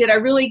retrospect, did I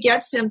really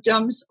get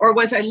symptoms, or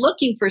was I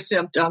looking for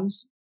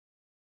symptoms?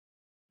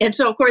 And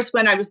so, of course,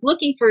 when I was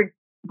looking for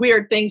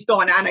weird things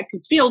going on, I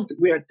could feel the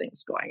weird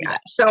things going on.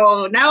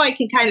 So now I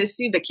can kind of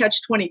see the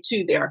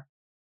catch-22 there.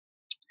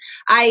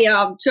 I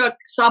took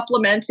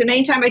supplements, and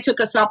anytime I took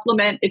a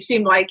supplement, it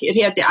seemed like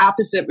it had the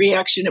opposite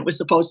reaction it was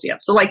supposed to have.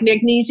 So like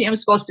magnesium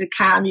is supposed to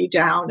calm you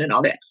down and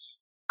all that.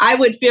 I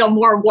would feel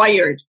more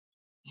wired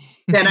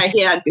than I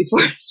had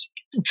before.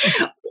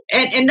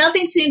 And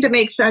nothing seemed to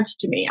make sense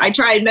to me. I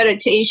tried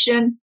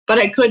meditation, but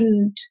I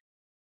couldn't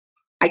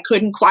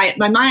quiet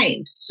my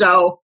mind.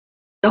 So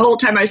the whole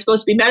time I was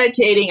supposed to be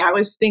meditating, I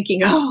was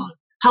thinking, oh,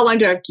 how long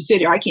do I have to sit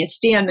here? I can't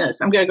stand this.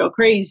 I'm going to go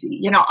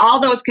crazy.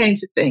 All those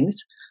kinds of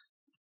things.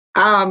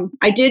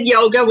 I did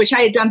yoga, which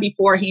I had done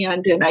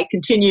beforehand, and I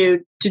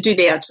continued to do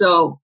that.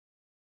 So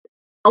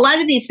a lot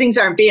of these things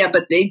aren't bad,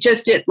 but they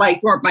just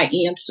weren't my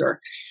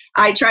answer.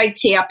 I tried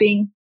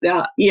tapping,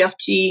 the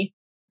EFT,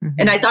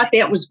 and I thought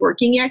that was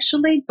working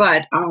actually.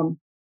 But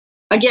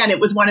again, it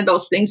was one of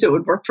those things that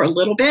would work for a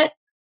little bit.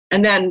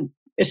 And then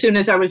as soon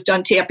as I was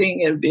done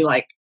tapping, it would be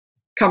like,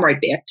 come right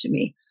back to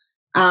me.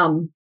 I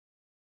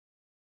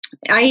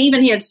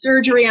even had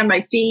surgery on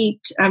my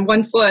feet, on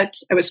one foot.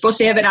 I was supposed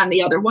to have it on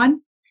the other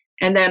one.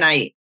 And then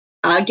I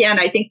again,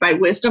 I think my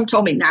wisdom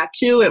told me not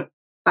to.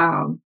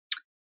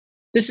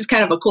 This is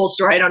kind of a cool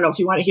story. I don't know if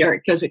you want to hear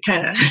it because it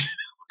kind of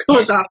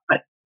goes off,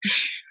 but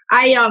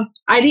I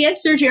had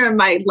surgery on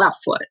my left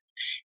foot.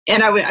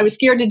 And I was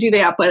scared to do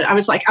that, but I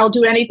was like, I'll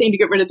do anything to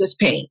get rid of this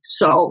pain.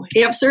 So I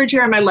have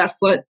surgery on my left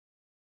foot.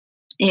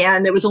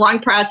 And it was a long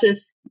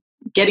process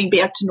getting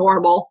back to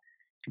normal.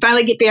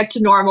 Finally get back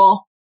to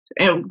normal.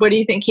 And what do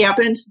you think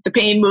happens? The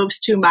pain moves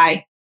to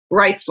my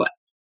right foot.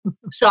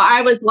 So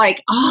I was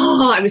like,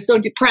 I was so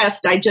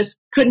depressed. I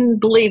just couldn't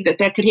believe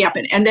that could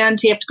happen. And then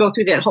to have to go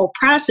through that whole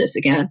process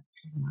again.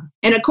 Mm-hmm.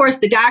 And of course,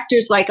 the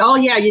doctor's like, oh,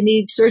 yeah, you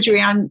need surgery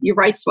on your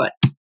right foot.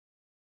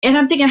 And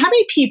I'm thinking, how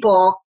many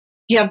people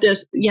have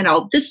this?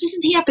 This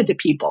doesn't happen to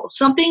people.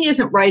 Something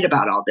isn't right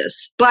about all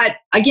this. But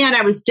again,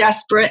 I was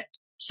desperate.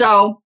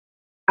 So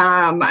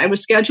I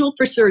was scheduled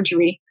for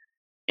surgery.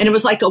 And it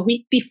was like a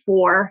week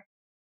before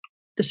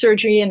the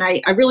surgery. And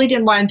I really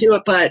didn't want to do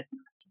it, but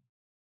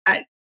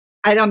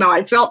I don't know.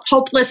 I felt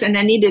hopeless and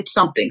I needed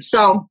something.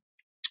 So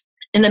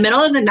in the middle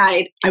of the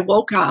night, I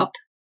woke up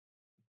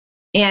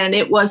and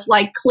it was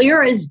like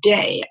clear as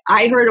day.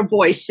 I heard a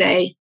voice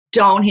say,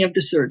 don't have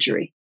the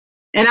surgery.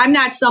 And I'm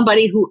not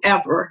somebody who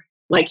ever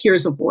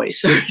hears a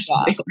voice.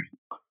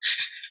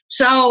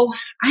 So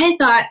I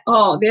thought,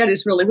 oh, that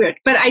is really weird.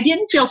 But I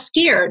didn't feel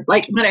scared.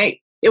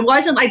 It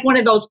wasn't like one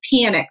of those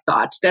panic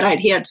thoughts that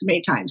I'd had so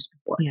many times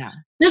before. Yeah.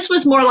 This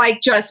was more like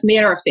just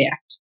matter of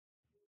fact.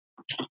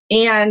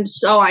 And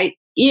so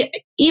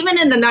even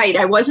in the night,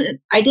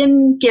 I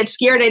didn't get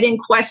scared. I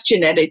didn't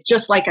question it. It's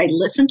just like I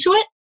listened to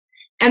it.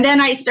 And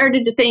then I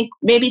started to think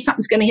maybe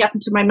something's going to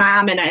happen to my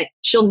mom and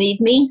she'll need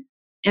me.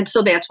 And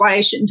so that's why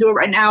I shouldn't do it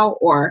right now.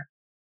 Or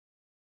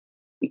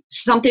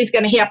something's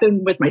going to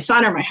happen with my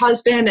son or my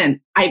husband and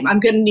I'm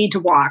going to need to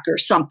walk or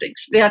something.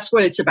 So that's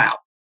what it's about.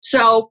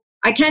 So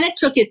I kind of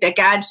took it that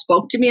God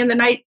spoke to me in the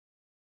night.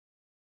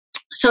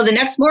 So the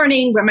next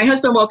morning when my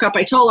husband woke up,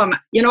 I told him,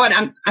 you know what,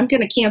 I'm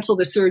going to cancel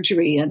the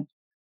surgery. And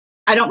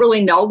I don't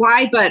really know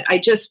why, but I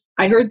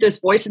heard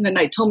this voice in the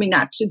night told me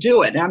not to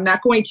do it. And I'm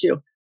not going to.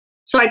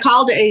 So I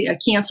called I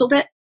canceled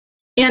it.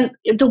 And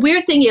the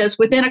weird thing is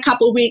within a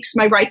couple of weeks,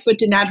 my right foot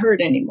did not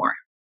hurt anymore.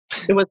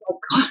 It was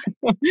like,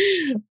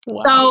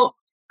 wow. So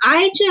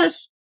I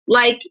just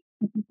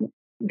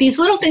these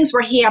little things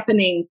were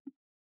happening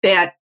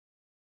that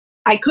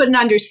I couldn't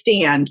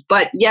understand,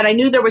 but yet I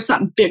knew there was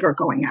something bigger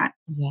going on.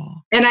 Yeah.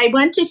 And I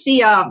went to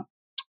see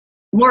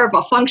more of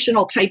a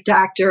functional type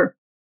doctor,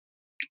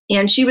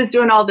 and she was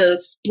doing all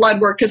this blood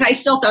work because I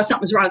still thought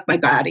something was wrong with my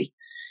body.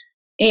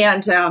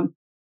 And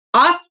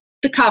off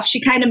the cuff,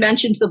 she kind of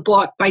mentions a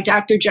book by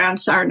Dr. John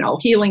Sarno,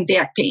 Healing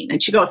Back Pain.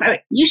 And she goes,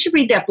 you should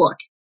read that book.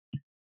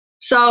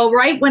 So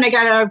right when I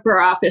got out of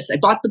her office, I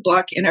bought the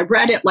book and I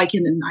read it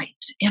in a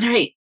night. And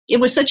it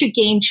was such a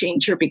game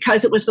changer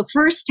because it was the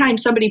first time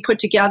somebody put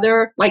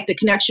together the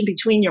connection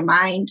between your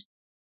mind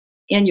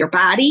and your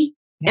body.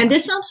 Yeah. And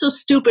this sounds so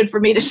stupid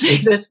for me to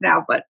say this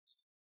now, but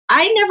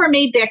I never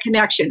made that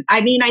connection.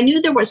 I mean, I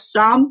knew there was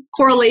some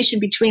correlation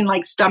between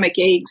stomach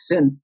aches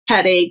and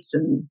headaches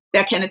and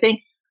that kind of thing,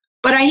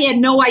 but I had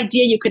no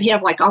idea you could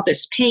have all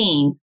this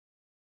pain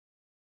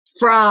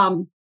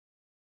from,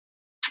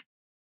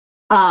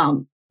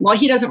 well,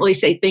 he doesn't really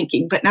say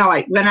thinking, but now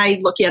when I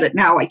look at it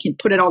now, I can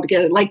put it all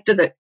together.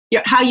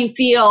 How you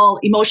feel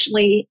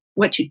emotionally,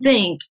 what you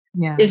think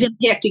is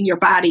impacting your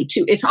body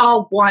too. It's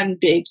all one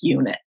big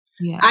unit.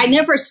 Yeah. I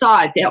never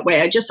saw it that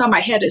way. I just saw my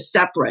head as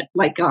separate,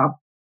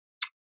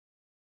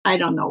 I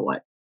don't know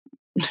what,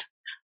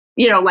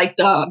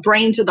 the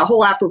brains of the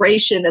whole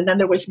operation. And then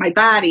there was my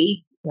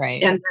body.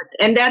 Right.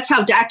 And that's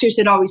how doctors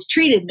had always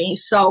treated me.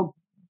 So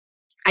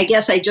I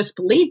guess I just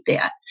believed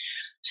that.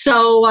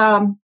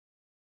 So,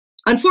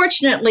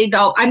 unfortunately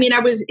though,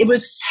 it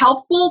was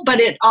helpful, but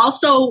it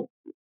also,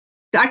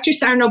 Dr.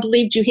 Sarno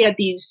believed you had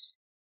these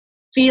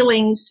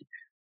feelings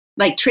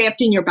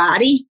trapped in your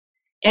body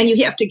and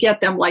you have to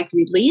get them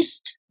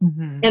released.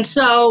 Mm-hmm. And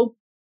so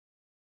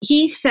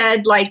he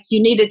said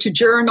you needed to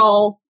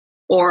journal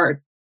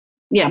or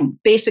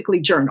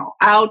basically journal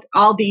out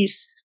all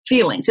these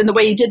feelings. And the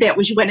way you did that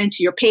was you went into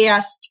your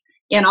past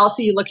and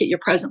also you look at your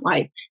present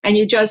life and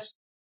you just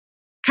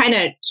kind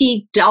of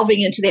keep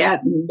delving into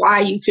that and why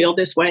you feel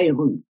this way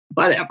and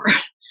whatever.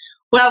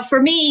 Well, for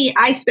me,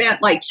 I spent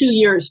 2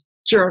 years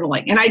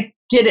journaling and I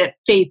did it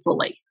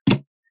faithfully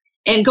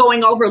and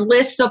going over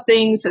lists of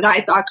things that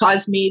I thought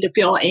caused me to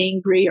feel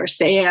angry or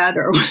sad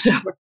or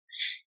whatever.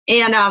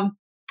 And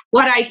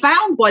what I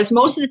found was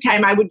most of the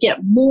time I would get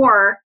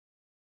more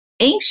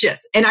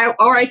anxious and I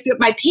feel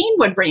my pain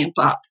would ramp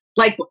up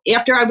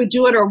after I would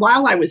do it or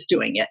while I was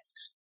doing it.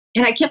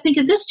 And I kept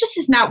thinking, this just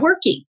is not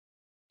working.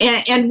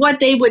 And what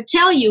they would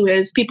tell you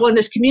is people in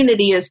this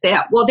community is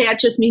that, well, that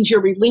just means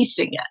you're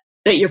releasing it,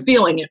 that you're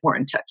feeling it more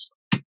intensely.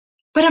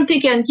 But I'm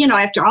thinking,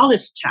 after all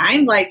this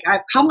time,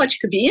 how much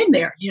could be in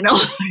there,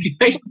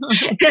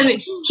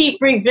 and keep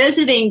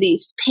revisiting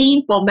these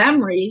painful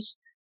memories.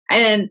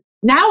 And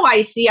now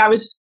I see I'm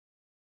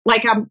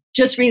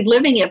just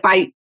reliving it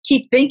by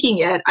keep thinking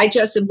it. I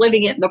just am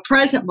living it in the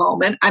present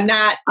moment. I'm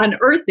not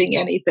unearthing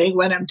anything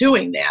when I'm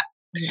doing that.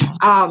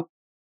 Yeah.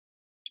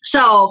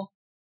 So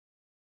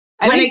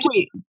I think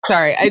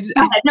sorry, I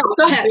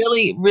go ahead.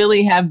 really,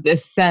 really have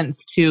this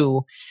sense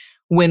too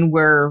when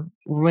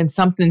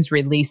something's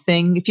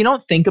releasing. If you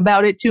don't think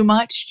about it too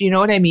much, you know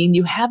what I mean?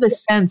 You have a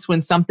sense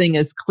when something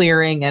is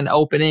clearing and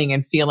opening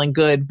and feeling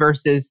good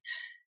versus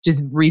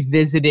just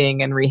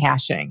revisiting and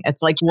rehashing.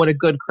 It's like what a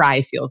good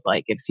cry feels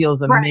like. It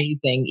feels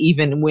amazing,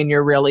 even when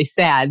you're really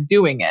sad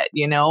doing it,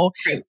 you know,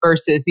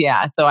 versus,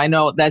 So I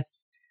know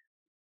that's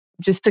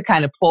just to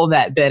kind of pull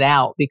that bit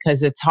out,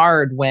 because it's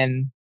hard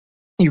when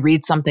you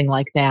read something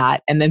like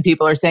that and then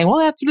people are saying, well,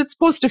 that's what it's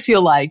supposed to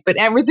feel like. But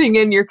everything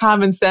in your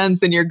common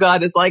sense and your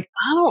gut is like,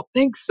 I don't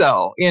think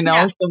so, you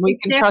know, so we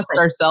can trust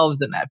ourselves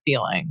in that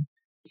feeling.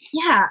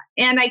 Yeah.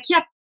 And I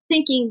kept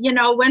thinking, you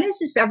know, when is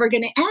this ever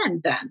going to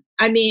end then?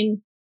 I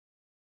mean,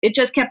 it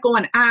just kept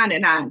going on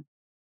and on.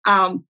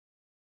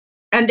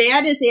 And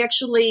that is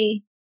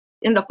actually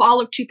in the fall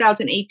of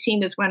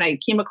 2018 is when I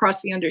came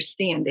across The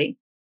Understanding.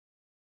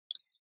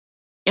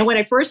 And when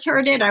I first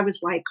heard it, I was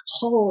like,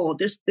 oh,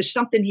 there's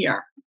something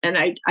here. And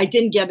I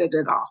didn't get it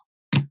at all.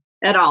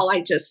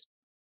 I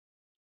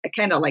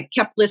kind of like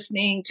kept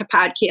listening to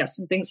podcasts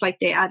and things like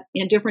that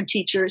and different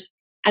teachers.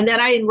 And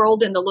then I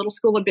enrolled in the Little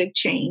School of Big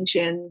Change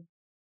in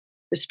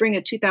the spring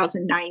of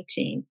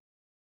 2019.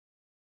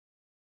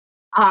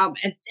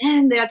 And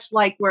then that's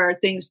like where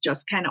things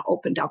just kind of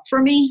opened up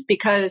for me,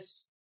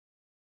 because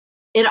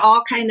it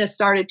all kind of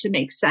started to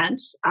make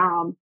sense.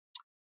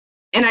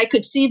 And I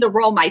could see the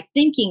role my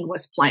thinking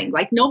was playing.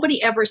 Like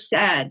nobody ever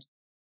said,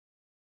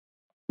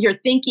 your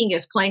thinking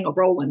is playing a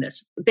role in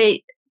this.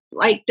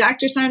 Like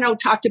Dr. Sarno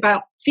talked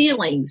about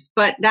feelings,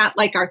 but not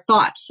like our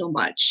thoughts so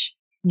much.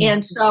 Mm-hmm.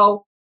 And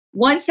so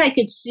once I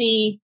could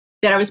see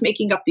that I was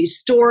making up these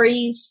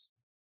stories,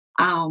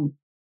 and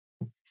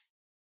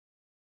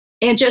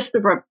just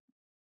the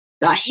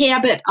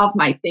habit of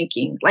my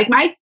thinking, like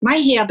my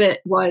habit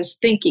was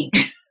thinking.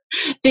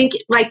 Think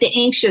like the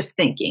anxious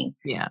thinking.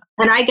 Yeah.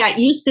 And I got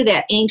used to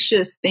that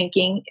anxious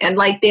thinking, and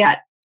like that,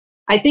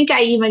 I think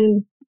I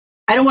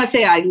don't want to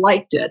say I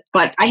liked it,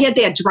 but I had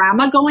that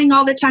drama going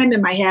all the time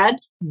in my head.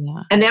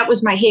 Yeah. And that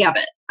was my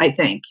habit, I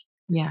think.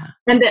 Yeah.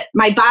 And that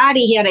my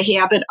body had a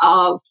habit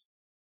of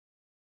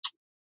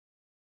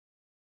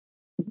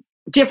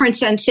different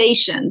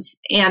sensations,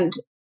 and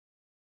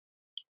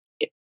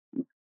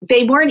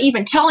they weren't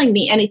even telling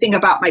me anything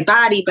about my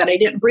body, but I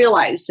didn't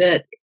realize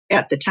it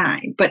at the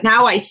time. But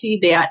now I see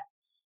that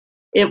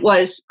it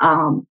was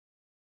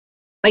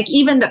like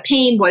even the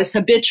pain was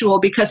habitual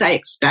because I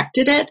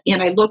expected it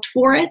and I looked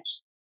for it.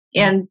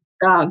 And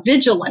the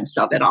vigilance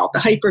of it all, the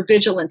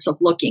hypervigilance of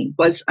looking,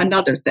 was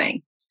another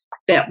thing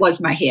that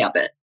was my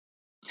habit.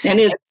 And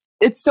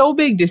it's so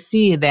big to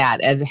see that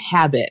as a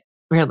habit,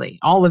 really,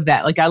 all of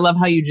that. Like, I love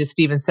how you just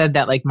even said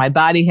that, like, my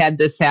body had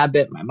this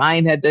habit, my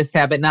mind had this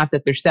habit, not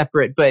that they're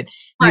separate, but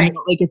you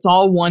know, like it's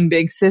all one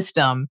big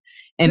system.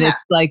 And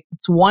it's like,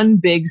 it's one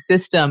big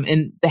system,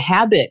 and the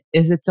habit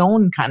is its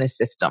own kind of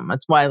system.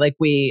 That's why, like,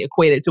 we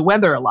equate it to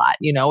weather a lot.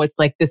 You know, it's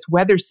like this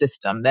weather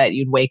system that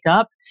you'd wake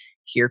up,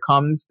 here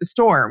comes the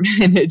storm,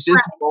 and it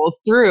just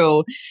rolls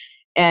through.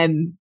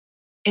 And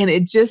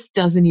it just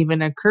doesn't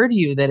even occur to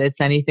you that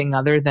it's anything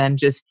other than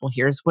just, well,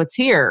 here's what's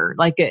here.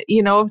 Like,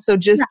 you know, so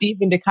just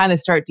even to kind of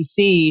start to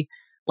see,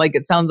 like,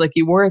 it sounds like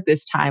you were at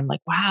this time,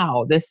 like,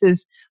 wow, this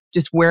is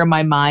just where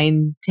my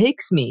mind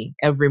takes me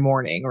every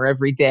morning or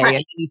every day.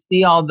 And you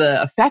see all the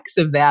effects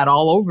of that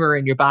all over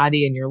in your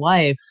body and your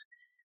life.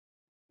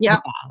 Yeah.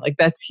 Like,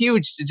 that's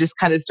huge to just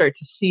kind of start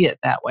to see it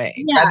that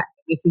way. Yeah.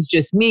 This is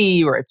just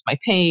me, or it's my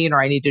pain,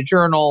 or I need to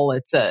journal.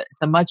 It's a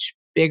much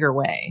bigger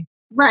way.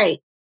 Right.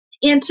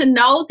 And to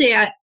know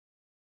that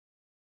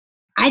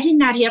I did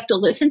not have to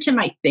listen to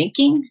my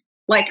thinking.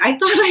 Like, I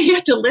thought I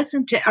had to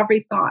listen to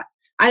every thought.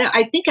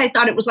 I think I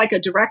thought it was like a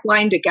direct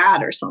line to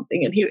God or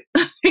something. And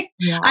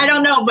I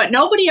don't know, but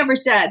nobody ever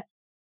said,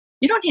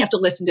 you don't have to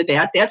listen to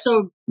that. That's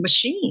a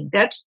machine.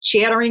 That's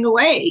chattering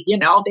away. You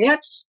know,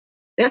 that's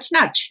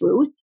not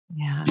truth.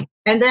 Yeah.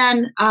 And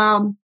then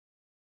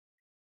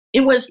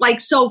it was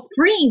like so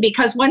freeing,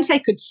 because once I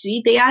could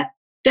see that,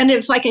 then it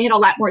was like I had a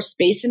lot more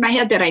space in my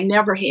head that I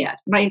never had.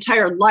 My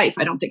entire life,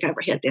 I don't think I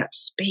ever had that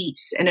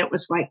space. And it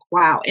was like,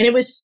 wow. And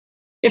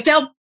it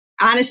felt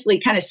honestly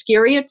kind of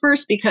scary at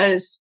first,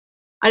 because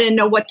I didn't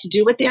know what to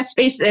do with that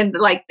space. And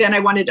like, then I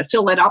wanted to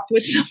fill it up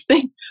with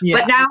something. Yeah.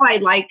 But now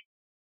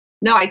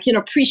I can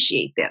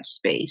appreciate that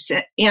space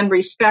and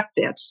respect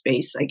that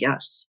space, I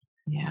guess.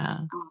 Yeah.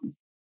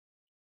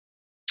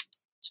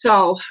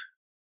 So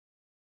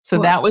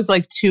that was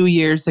like 2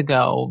 years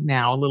ago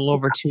now, a little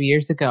over 2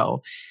 years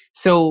ago.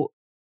 So,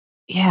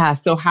 yeah.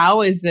 So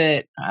how is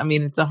it? I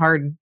mean, it's a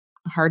hard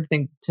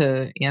thing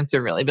to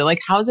answer, really, but like,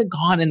 how's it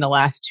gone in the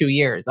last 2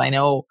 years? I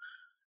know,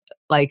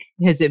 like,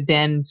 has it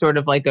been sort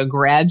of like a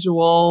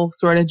gradual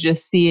sort of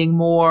just seeing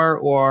more,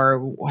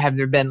 or have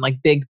there been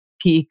like big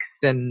peaks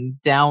and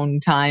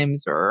down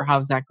times, or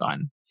how's that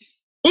gone?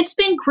 It's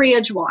been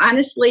gradual,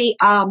 honestly.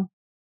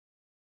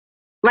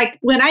 like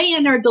when I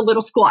entered the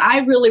little school, I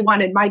really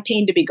wanted my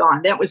pain to be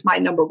gone. That was my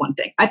number one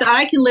thing. I thought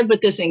I can live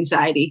with this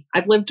anxiety.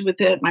 I've lived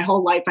with it my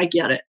whole life. I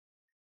get it.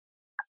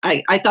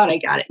 I thought I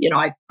got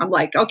it. I'm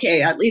like,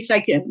 okay, at least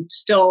I can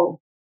still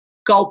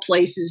go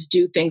places,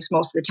 do things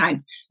most of the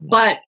time.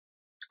 But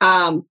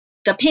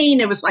the pain,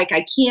 it was like,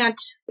 I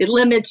can't, it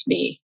limits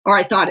me, or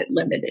I thought it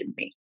limited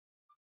me.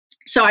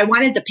 So I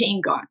wanted the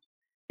pain gone.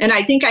 And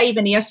I think I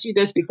even asked you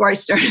this before I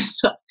started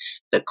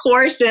the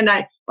course. And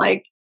I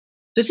like,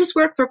 does this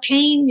work for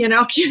pain? Can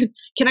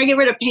I get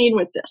rid of pain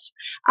with this?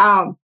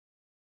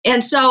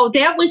 And so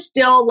that was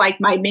still like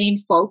my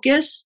main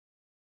focus.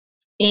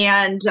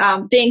 And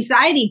the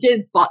anxiety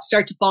did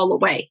start to fall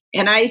away.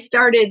 And I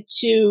started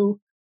to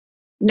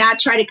not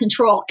try to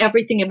control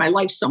everything in my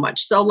life so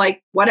much. So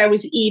like what I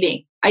was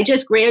eating, I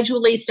just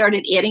gradually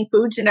started adding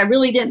foods, and I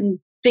really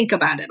didn't think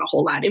about it a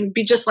whole lot. It would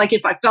be just like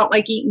if I felt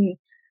like eating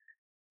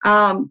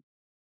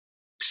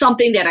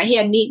something that I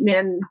hadn't eaten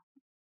in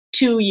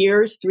 2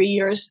 years, 3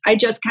 years, I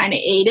just kind of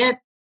ate it.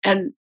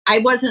 And I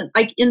wasn't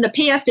like in the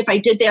past, if I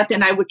did that,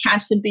 then I would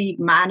constantly be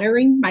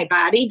monitoring my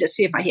body to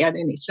see if I had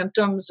any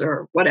symptoms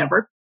or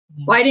whatever.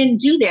 Mm-hmm. Well, I didn't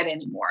do that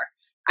anymore,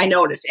 I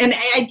noticed. And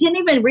I didn't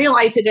even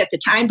realize it at the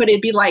time, but it'd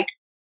be like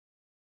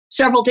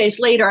several days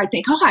later, I'd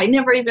think, I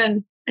never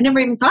even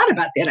thought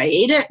about that. I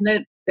ate it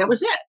and that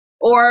was it.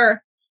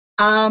 Or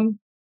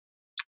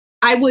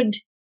I would,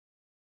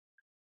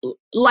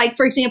 like,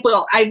 for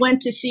example, I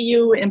went to see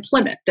you in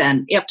Plymouth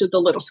then after the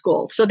little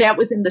school. So that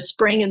was in the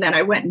spring, and then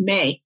I went in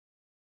May.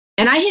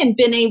 And I hadn't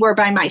been anywhere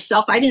by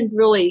myself. I didn't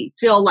really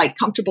feel like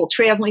comfortable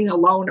traveling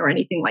alone or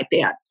anything like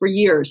that for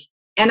years.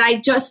 And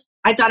I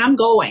thought, I'm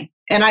going.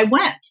 And I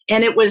went.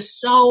 And it was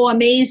so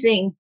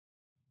amazing.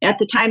 At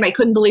the time, I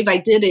couldn't believe I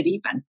did it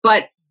even.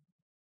 But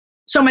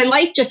so my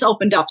life just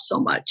opened up so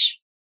much.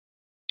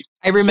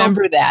 I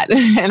remember that.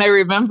 And I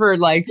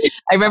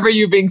remember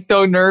you being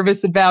so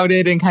nervous about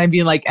it and kind of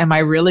being like, am I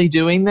really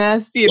doing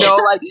this?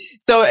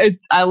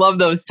 I love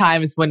those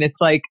times when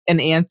it's like an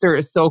answer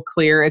is so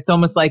clear. It's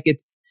almost like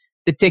it's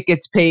the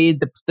ticket's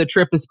paid, the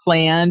trip is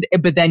planned,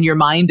 but then your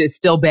mind is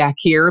still back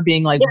here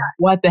being like,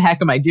 what the heck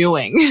am I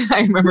doing?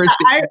 I remember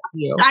seeing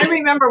you. I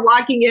remember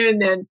walking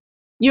in and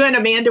you and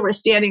Amanda were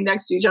standing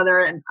next to each other,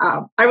 and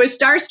I was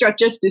starstruck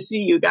just to see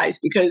you guys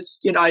because,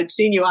 I'd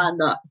seen you on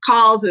the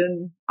calls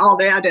and all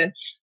that.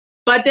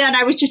 But then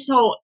I was just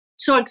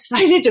so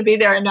excited to be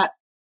there. And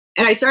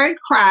I started to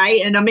cry,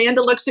 and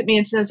Amanda looks at me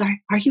and says,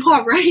 are you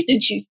all right?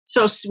 And she's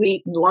so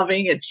sweet and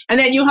loving. And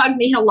then you hugged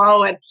me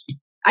hello. And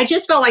I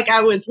just felt like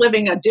I was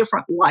living a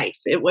different life.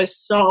 It was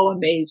so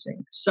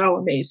amazing, so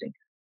amazing.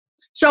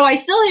 So I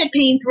still had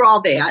pain through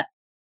all that.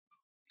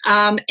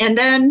 And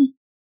then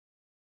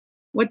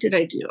what did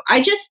I do?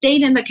 I just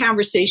stayed in the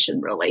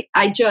conversation, really.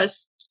 I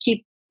just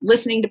keep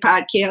listening to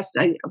podcasts.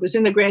 I was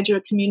in the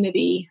graduate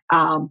community.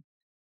 I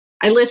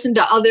listened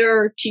to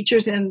other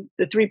teachers in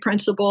the 3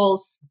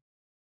 principles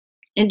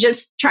and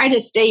just try to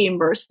stay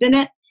immersed in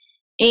it.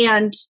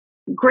 And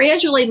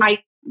gradually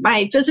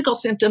my physical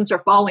symptoms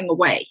are falling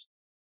away.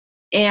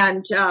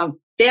 And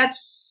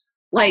that's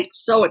like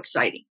so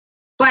exciting.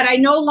 But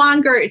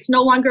it's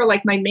no longer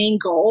like my main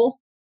goal.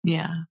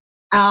 Yeah.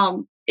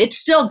 It's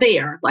still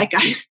there. Like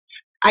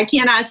I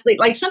can't honestly,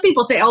 like some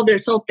people say, they're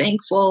so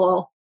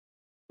thankful,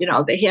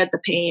 they had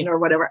the pain or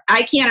whatever.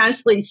 I can't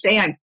honestly say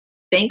I'm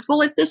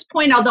thankful at this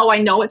point, although I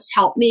know it's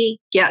helped me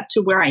get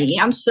to where I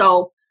am.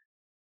 So,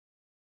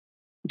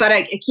 but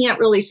I can't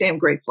really say I'm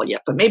grateful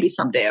yet, but maybe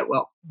someday I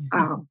will.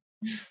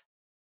 Mm-hmm.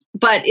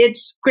 But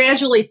it's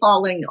gradually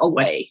falling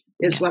away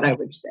is what I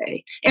would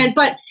say.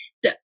 But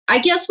I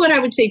guess what I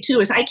would say too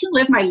is I can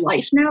live my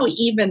life now,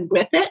 even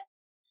with it,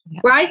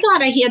 where I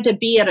thought I had to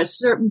be at a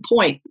certain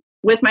point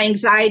with my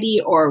anxiety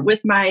or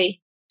with my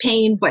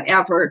pain,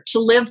 whatever, to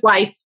live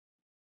life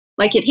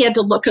like it had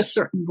to look a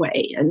certain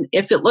way. And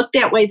if it looked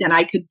that way, then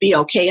I could be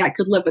okay. I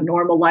could live a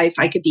normal life.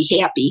 I could be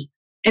happy.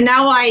 And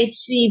now I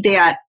see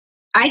that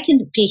I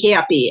can be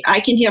happy. I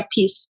can have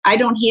peace. I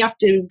don't have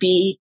to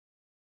be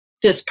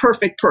this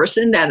perfect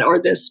person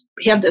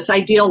have this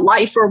ideal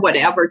life or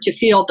whatever to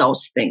feel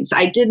those things.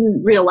 I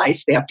didn't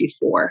realize that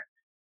before.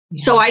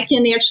 Yeah. So I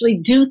can actually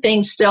do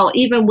things still,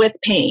 even with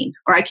pain,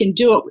 or I can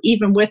do it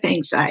even with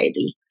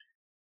anxiety.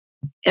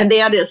 And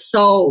that is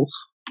so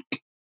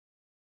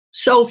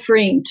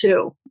freeing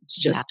too. It's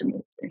just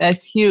amazing.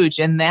 That's huge.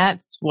 And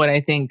that's what I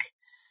think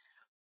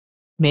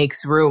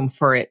makes room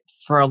for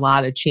a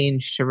lot of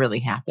change to really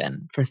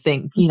happen for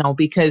things,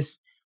 because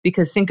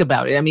think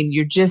about it. I mean,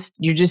 you're just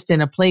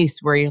in a place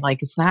where you're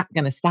like, it's not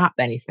going to stop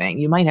anything.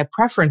 You might have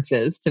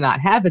preferences to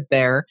not have it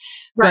there,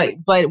 right?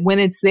 But when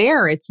it's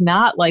there, it's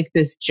not like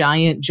this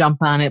giant jump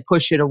on it,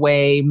 push it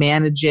away,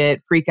 manage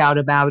it, freak out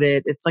about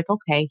it. It's like,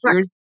 okay,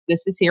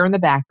 this is here in the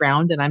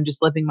background and I'm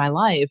just living my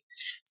life.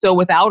 So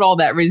without all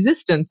that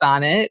resistance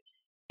on it,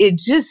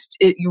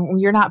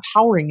 you're not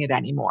powering it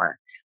anymore.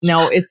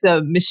 Now, it's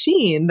a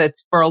machine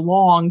that's for a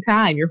long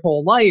time, your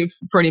whole life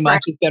pretty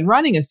much has been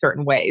running a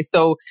certain way.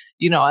 So,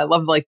 I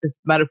love like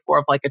this metaphor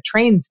of like a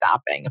train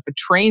stopping. If a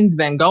train's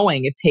been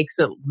going, it takes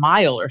a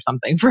mile or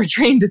something for a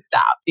train to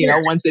stop,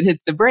 once it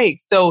hits the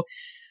brakes. So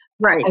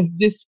I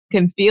just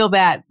can feel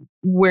that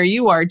where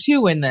you are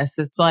too in this.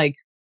 It's like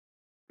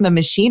the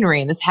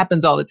machinery, and this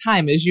happens all the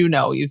time, as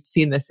you've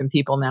seen this in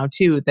people now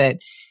too, that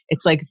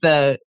it's like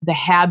the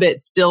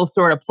habit still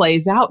sort of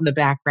plays out in the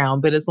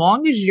background, but as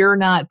long as you're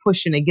not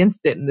pushing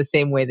against it in the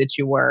same way that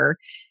you were,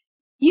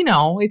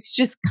 it's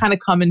just kind of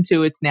coming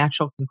to its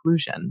natural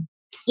conclusion.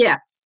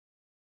 Yes.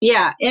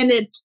 Yeah. And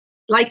it,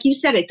 like you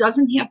said, it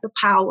doesn't have the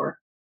power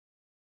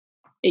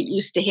it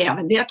used to have.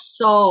 And that's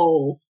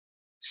so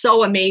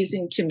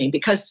amazing to me,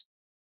 because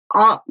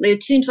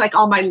it seems like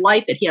all my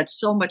life it had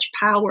so much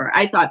power,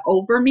 I thought,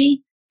 over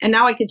me. And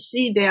now I could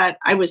see that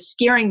I was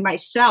scaring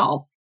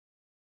myself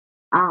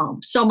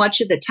so much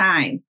of the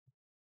time.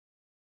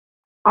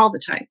 All the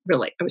time,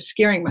 really. I was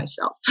scaring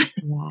myself.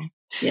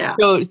 Yeah.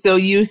 So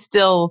you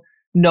still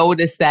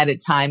notice that at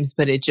times,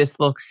 but it just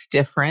looks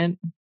different?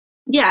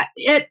 Yeah.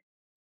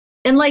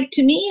 And like,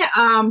 to me,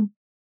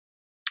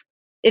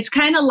 it's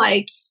kind of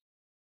like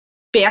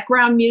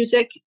background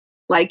music.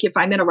 Like if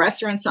I'm in a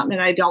restaurant or something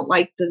and I don't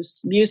like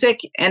this music,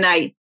 and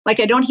I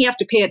don't have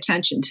to pay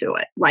attention to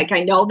it. Like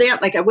I know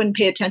that, like I wouldn't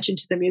pay attention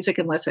to the music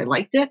unless I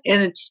liked it.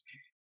 And it's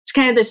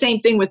kind of the same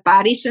thing with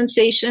body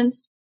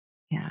sensations.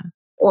 Yeah.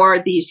 Or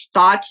these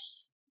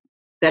thoughts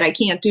that I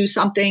can't do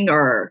something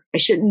or I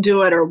shouldn't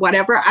do it or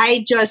whatever.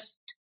 I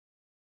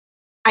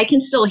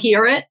can still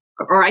hear it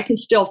or I can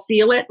still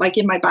feel it like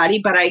in my body,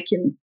 but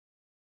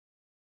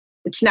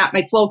it's not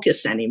my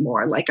focus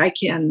anymore. Like I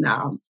can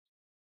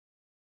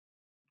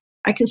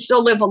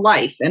still live a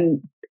life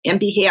and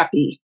be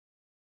happy.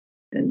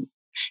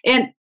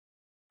 And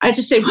I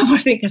just say one more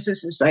thing, because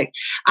this is like,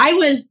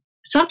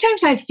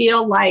 sometimes I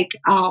feel like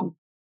I'm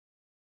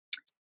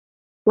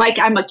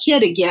a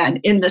kid again,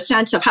 in the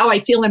sense of how I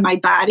feel in my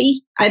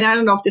body. I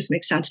don't know if this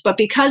makes sense, but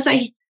because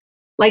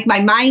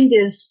my mind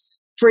is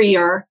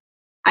freer,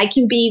 I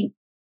can be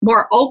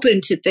more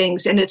open to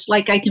things. And it's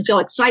like, I can feel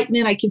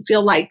excitement. I can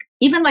feel like,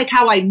 even like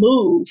how I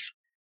move,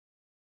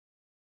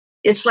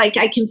 it's like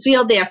I can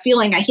feel that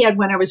feeling I had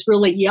when I was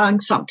really young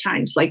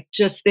sometimes, like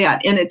just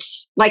that. And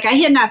it's like I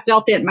had not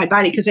felt that in my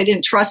body because I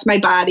didn't trust my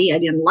body. I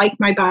didn't like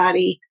my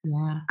body.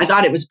 Yeah. I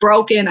thought it was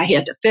broken. I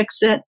had to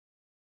fix it.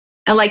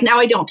 And like now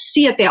I don't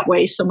see it that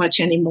way so much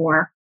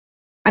anymore.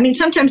 I mean,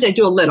 sometimes I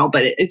do a little,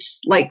 but it's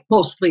like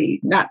mostly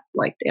not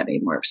like that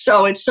anymore.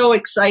 So it's so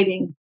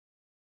exciting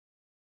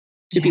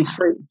to be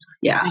free.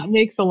 Yeah. It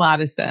makes a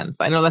lot of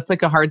sense. I know that's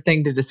like a hard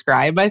thing to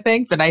describe, I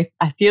think, but I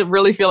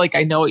really feel like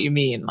I know what you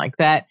mean, like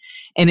that.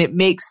 And it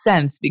makes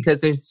sense because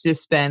there's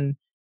just been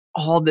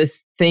all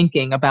this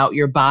thinking about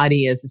your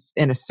body as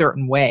in a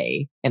certain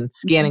way and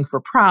scanning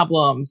for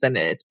problems and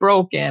it's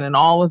broken and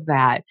all of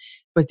that.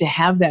 But to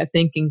have that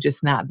thinking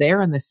just not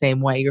there in the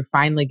same way, you're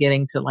finally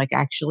getting to like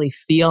actually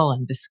feel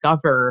and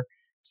discover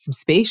some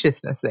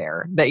spaciousness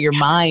there, that your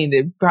mind,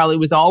 it probably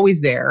was always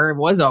there,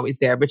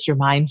 but your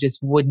mind just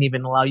wouldn't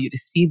even allow you to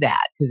see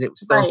that because it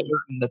was so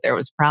certain that there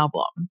was a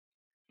problem.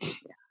 Yeah,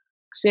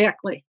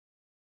 exactly.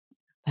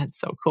 That's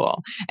so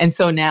cool. And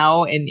so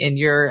now, and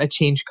you're a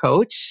change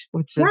coach,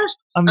 which is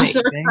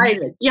amazing. I'm so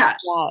excited. Yes.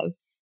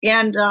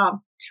 And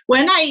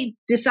when I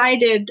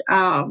decided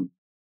to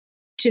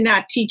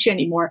not teach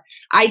anymore,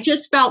 I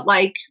just felt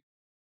like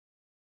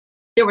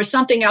there was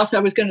something else I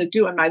was going to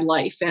do in my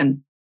life.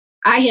 And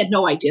I had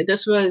no idea.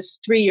 This was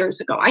 3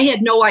 years ago. I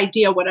had no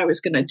idea what I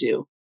was going to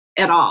do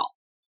at all.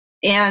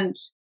 And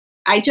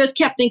I just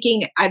kept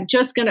thinking, I'm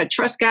just going to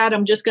trust God.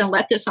 I'm just going to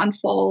let this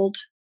unfold.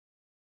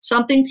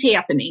 Something's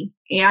happening.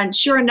 And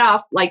sure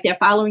enough, like that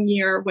following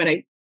year, when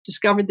I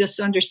discovered this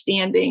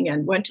understanding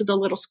and went to the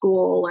little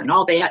school and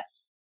all that,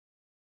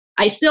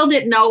 I still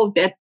didn't know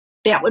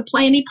that would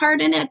play any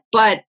part in it,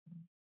 but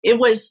it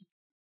was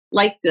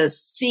like the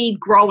seed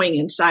growing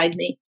inside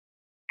me.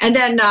 And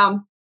then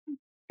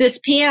this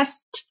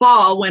past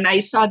fall, when I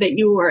saw that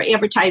you were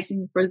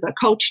advertising for the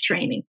coach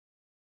training,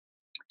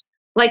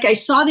 like I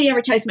saw the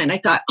advertisement and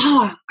I thought,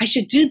 oh, I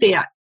should do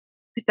that.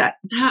 I thought,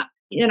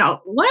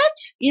 what?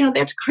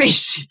 That's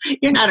crazy.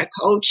 You're not a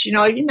coach.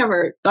 You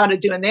never thought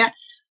of doing that.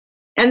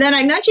 And then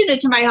I mentioned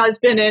it to my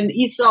husband and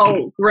he's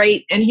so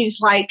great. And he's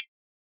like,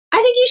 I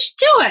think you should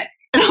do it.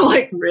 And I'm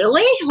like,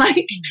 really?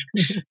 Like,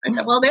 I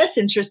thought, well, that's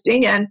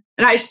interesting. And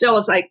I still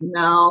was like,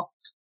 no.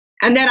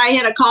 And then I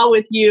had a call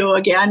with you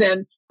again.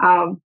 And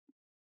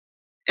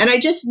I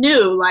just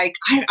knew, like,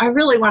 I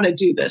really want to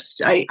do this.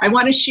 I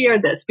want to share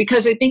this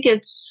because I think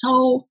it's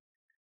so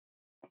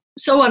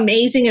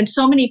amazing. And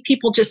so many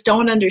people just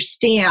don't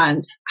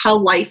understand how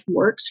life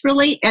works,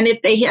 really. And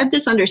if they had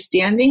this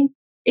understanding,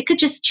 it could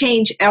just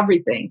change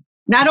everything,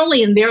 not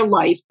only in their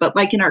life, but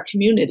like in our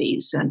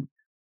communities. And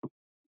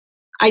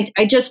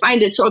I just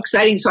find it so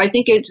exciting. So I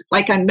think it's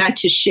like I'm meant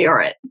to share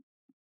it.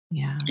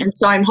 Yeah. And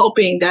so I'm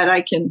hoping that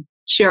I can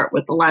share it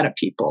with a lot of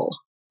people.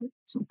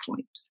 some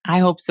point. I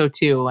hope so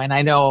too. And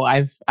I know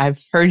I've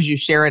heard you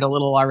share it a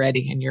little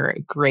already, and you're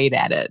great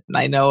at it. And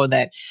I know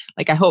that,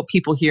 like, I hope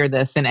people hear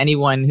this, and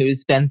anyone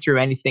who's been through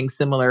anything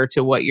similar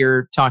to what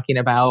you're talking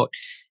about.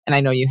 And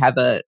I know you have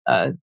a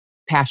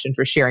passion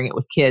for sharing it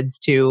with kids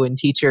too, and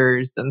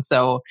teachers. And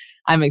so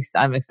I'm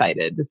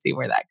excited to see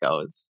where that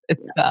goes.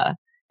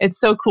 It's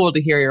so cool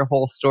to hear your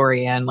whole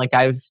story. And like,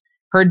 I've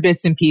heard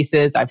bits and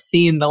pieces. I've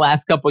seen the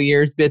last couple of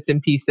years bits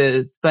and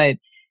pieces, but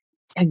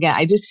again,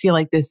 I just feel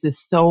like this is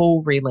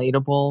so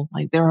relatable.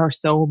 Like, there are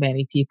so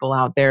many people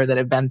out there that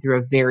have been through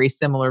a very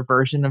similar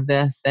version of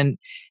this. And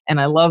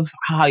I love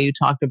how you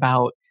talked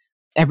about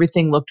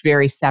everything looked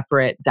very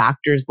separate.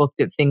 Doctors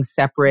looked at things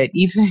separate,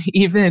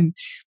 even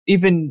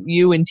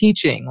you in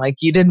teaching. Like,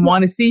 you didn't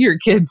want to see your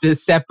kids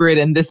as separate,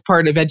 and this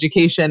part of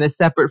education is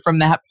separate from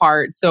that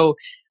part. So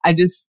I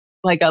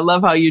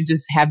love how you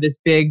just have this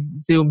big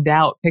zoomed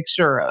out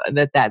picture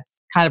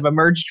that's kind of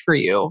emerged for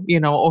you,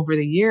 over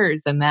the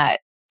years, and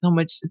that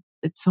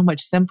it's so much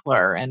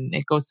simpler and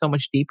it goes so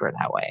much deeper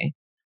that way.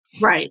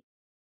 Right.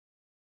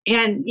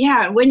 And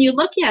yeah, when you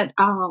look at,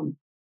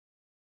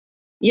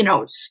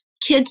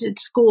 kids at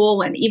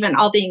school, and even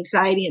all the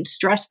anxiety and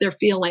stress they're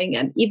feeling,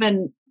 and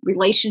even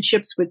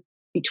relationships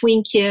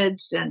between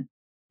kids and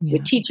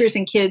with teachers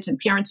and kids and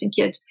parents and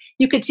kids,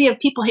 you could see if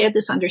people had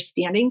this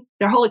understanding,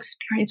 their whole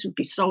experience would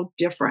be so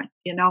different,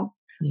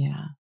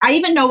 Yeah. I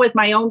even know with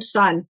my own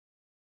son,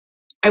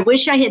 I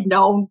wish I had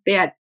known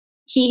that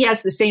he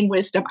has the same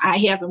wisdom I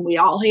have and we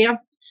all have.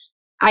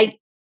 I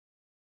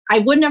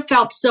wouldn't have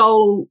felt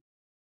so,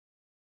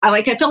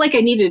 I felt like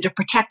I needed to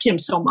protect him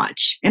so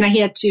much. And I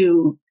had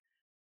to,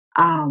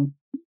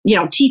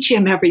 teach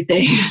him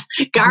everything,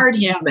 guard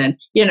him, and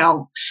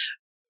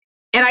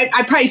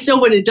I probably still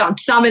would have done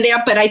some of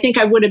that, but I think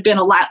I would have been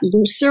a lot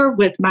looser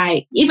with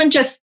even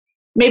just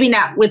maybe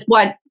not with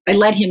what I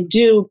let him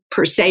do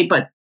per se,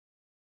 but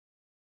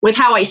with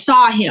how I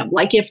saw him.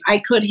 Like, if I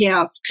could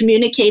have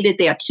communicated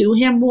that to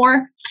him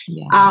more,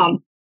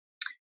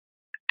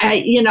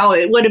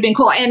 it would have been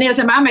cool. And as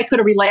a mom, I could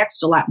have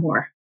relaxed a lot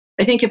more.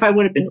 I think if I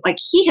would have been like,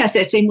 he has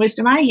that same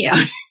wisdom I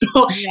have,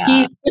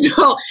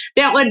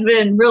 that would have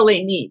been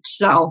really neat.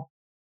 So,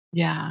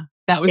 yeah.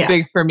 That was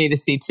big for me to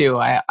see too.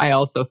 I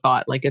also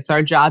thought, like, it's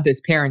our job as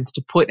parents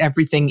to put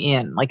everything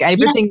in, like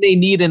everything they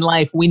need in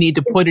life, we need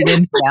to put it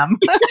in them.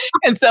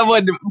 And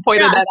someone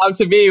pointed that out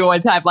to me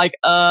one time, like,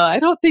 I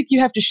don't think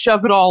you have to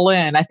shove it all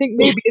in. I think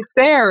maybe it's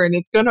there and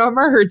it's going to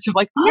emerge. I'm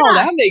like,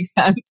 that makes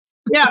sense.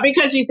 Yeah,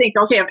 because you think,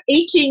 okay, I have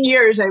 18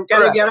 years, I've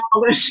got to get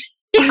all this.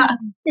 Yeah,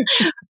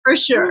 for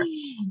sure.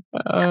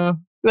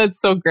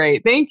 That's so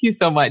great. Thank you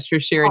so much for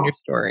sharing your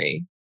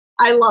story.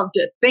 I loved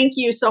it. Thank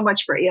you so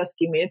much for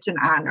asking me. It's an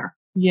honor.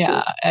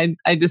 Yeah. And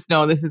I just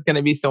know this is going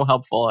to be so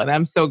helpful. And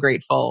I'm so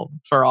grateful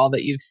for all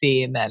that you've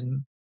seen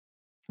and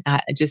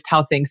just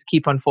how things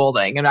keep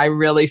unfolding. And I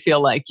really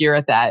feel like you're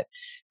at that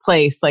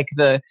place, like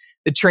the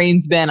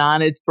train's been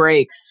on its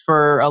brakes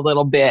for a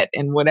little bit,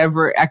 and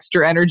whatever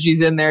extra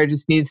energy's in there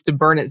just needs to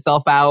burn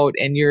itself out.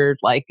 And you're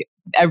like,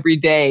 every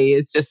day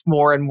is just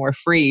more and more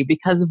free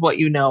because of what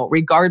you know,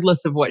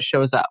 regardless of what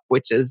shows up,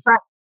 which is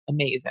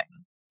amazing.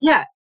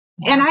 Yeah.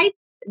 And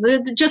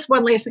just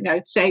one last thing I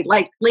would say,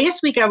 like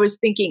last week I was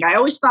thinking, I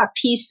always thought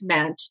peace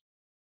meant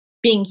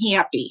being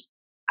happy.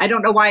 I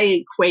don't know why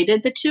I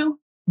equated the two,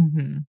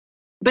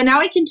 but now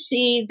I can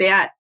see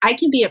that I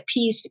can be at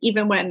peace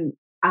even when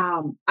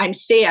I'm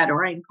sad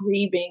or I'm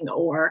grieving,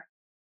 or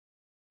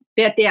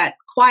that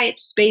quiet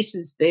space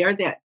is there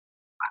that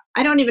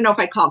I don't even know if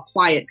I call it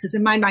quiet, because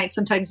in my mind,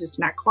 sometimes it's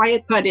not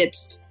quiet, but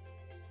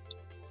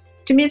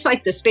to me, it's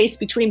like the space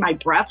between my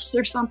breaths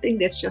or something.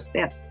 That's just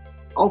that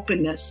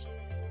openness.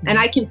 And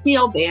I can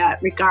feel that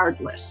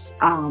regardless.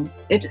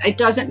 It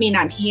doesn't mean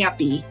I'm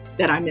happy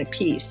that I'm at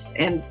peace.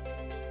 And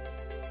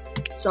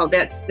so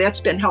that's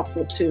been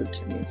helpful too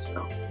to me.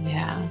 So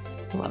yeah,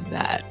 love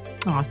that.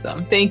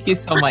 Awesome. Thank you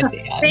so much,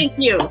 Ann. Thank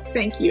you.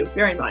 Thank you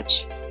very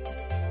much.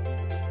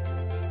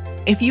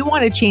 If you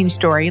want a change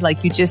story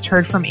like you just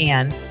heard from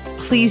Ann,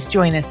 please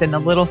join us in the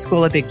Little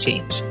School of Big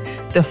Change.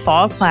 The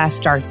fall class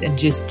starts in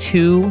just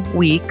 2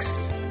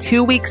 weeks.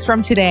 2 weeks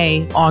from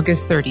today,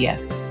 August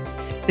 30th.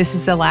 This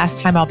is the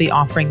last time I'll be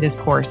offering this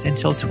course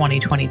until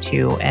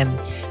 2022, and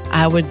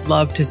I would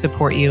love to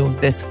support you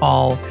this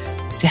fall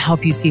to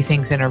help you see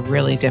things in a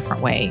really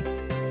different way.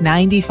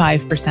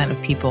 95%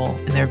 of people,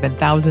 and there have been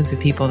thousands of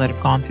people that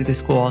have gone through the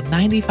school,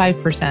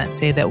 95%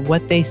 say that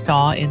what they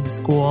saw in the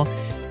school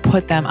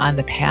put them on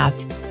the path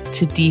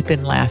to deep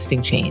and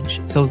lasting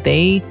change. So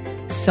they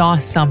saw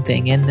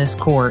something in this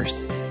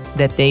course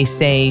that they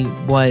say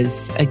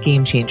was a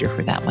game changer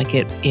for them. Like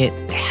it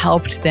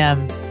helped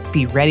them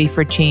be ready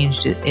for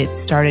change. It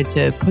started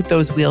to put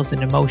those wheels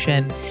into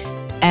motion.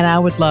 And I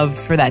would love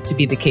for that to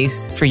be the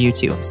case for you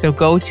too. So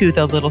go to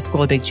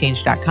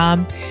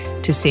thelittleschoolofbigchange.com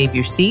to save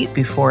your seat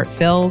before it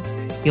fills.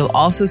 You'll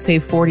also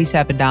save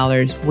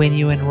 $47 when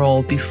you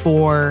enroll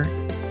before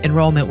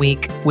enrollment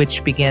week,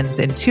 which begins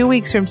in 2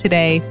 weeks from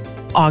today,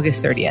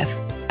 August 30th.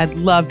 I'd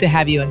love to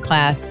have you in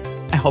class.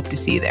 I hope to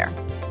see you there.